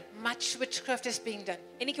here, much witchcraft is being done.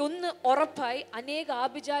 എനിക്ക് ഒന്ന് ഉറപ്പായി അനേക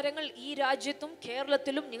ആഭിചാരങ്ങൾ ഈ രാജ്യത്തും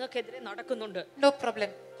കേരളത്തിലും നിങ്ങൾക്കെതിരെ നടക്കുന്നുണ്ട്. No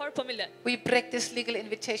problem. കുഴപ്പമില്ല. We break this legal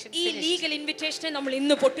invitation. ഈ Finished. ലീഗൽ ഇൻവിറ്റേഷനെ നമ്മൾ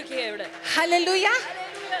ഇന്ന് പൊട്ടിക്കുകയാണ് ഇവിടെ. Hallelujah.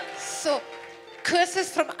 So curses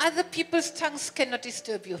from other people's tongues cannot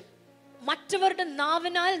disturb you. മറ്റവരുടെ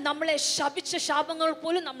നാവിനാൽ നമ്മളെ ശപിച്ച ശാപങ്ങൾ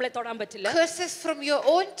പോലും നമ്മളെ തൊടാൻ പറ്റില്ല. Curses from your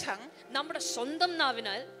own tongue. നമ്മുടെ സ്വന്തം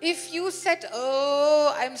നാവിനാൽ If you said, "Oh,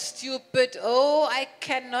 I'm stupid. Oh, I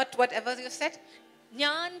cannot," whatever you said.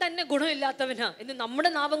 ഞാൻ തന്നെ ഗുണമില്ലാത്തവനാ എന്ന് നമ്മുടെ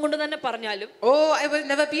നാവം കൊണ്ട് തന്നെ പറഞ്ഞാലും, "Oh, I will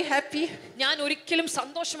never be happy." ഞാൻ ഒരിക്കലും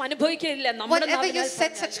സന്തോഷം അനുഭവിക്കില്ല നമ്മുടെ Whatever you നാവിനാൽ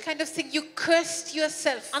said, such kind of thing, you cursed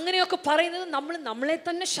yourself. അങ്ങനെയൊക്കെ പറയുന്നത് നമ്മൾ നമ്മളെ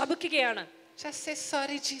തന്നെ ശപിക്കുകയാണ്. Just say,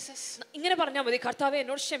 "Sorry, Jesus. ഇങ്ങനെ പറഞ്ഞാൽ മതി, കർത്താവേ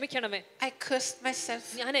എന്നോട് ക്ഷമിക്കണമേ, I cursed myself."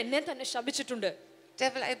 ഞാൻ എന്നെ തന്നെ ശപിച്ചിട്ടുണ്ട്.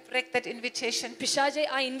 Devil, I break that invitation. പിശാചേ,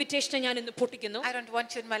 ആ ഇൻവിറ്റേഷനെ ഞാൻ ഇന്ന് പൊട്ടിക്കുന്നു. I don't want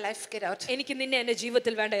you in my life. Get out. എനിക്ക് നിന്നെ എന്റെ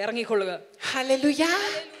ജീവിതത്തിൽ വേണ്ട, ഇറങ്ങിക്കൊള്ളുക. Hallelujah.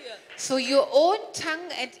 So your own tongue,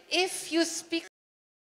 and if you speak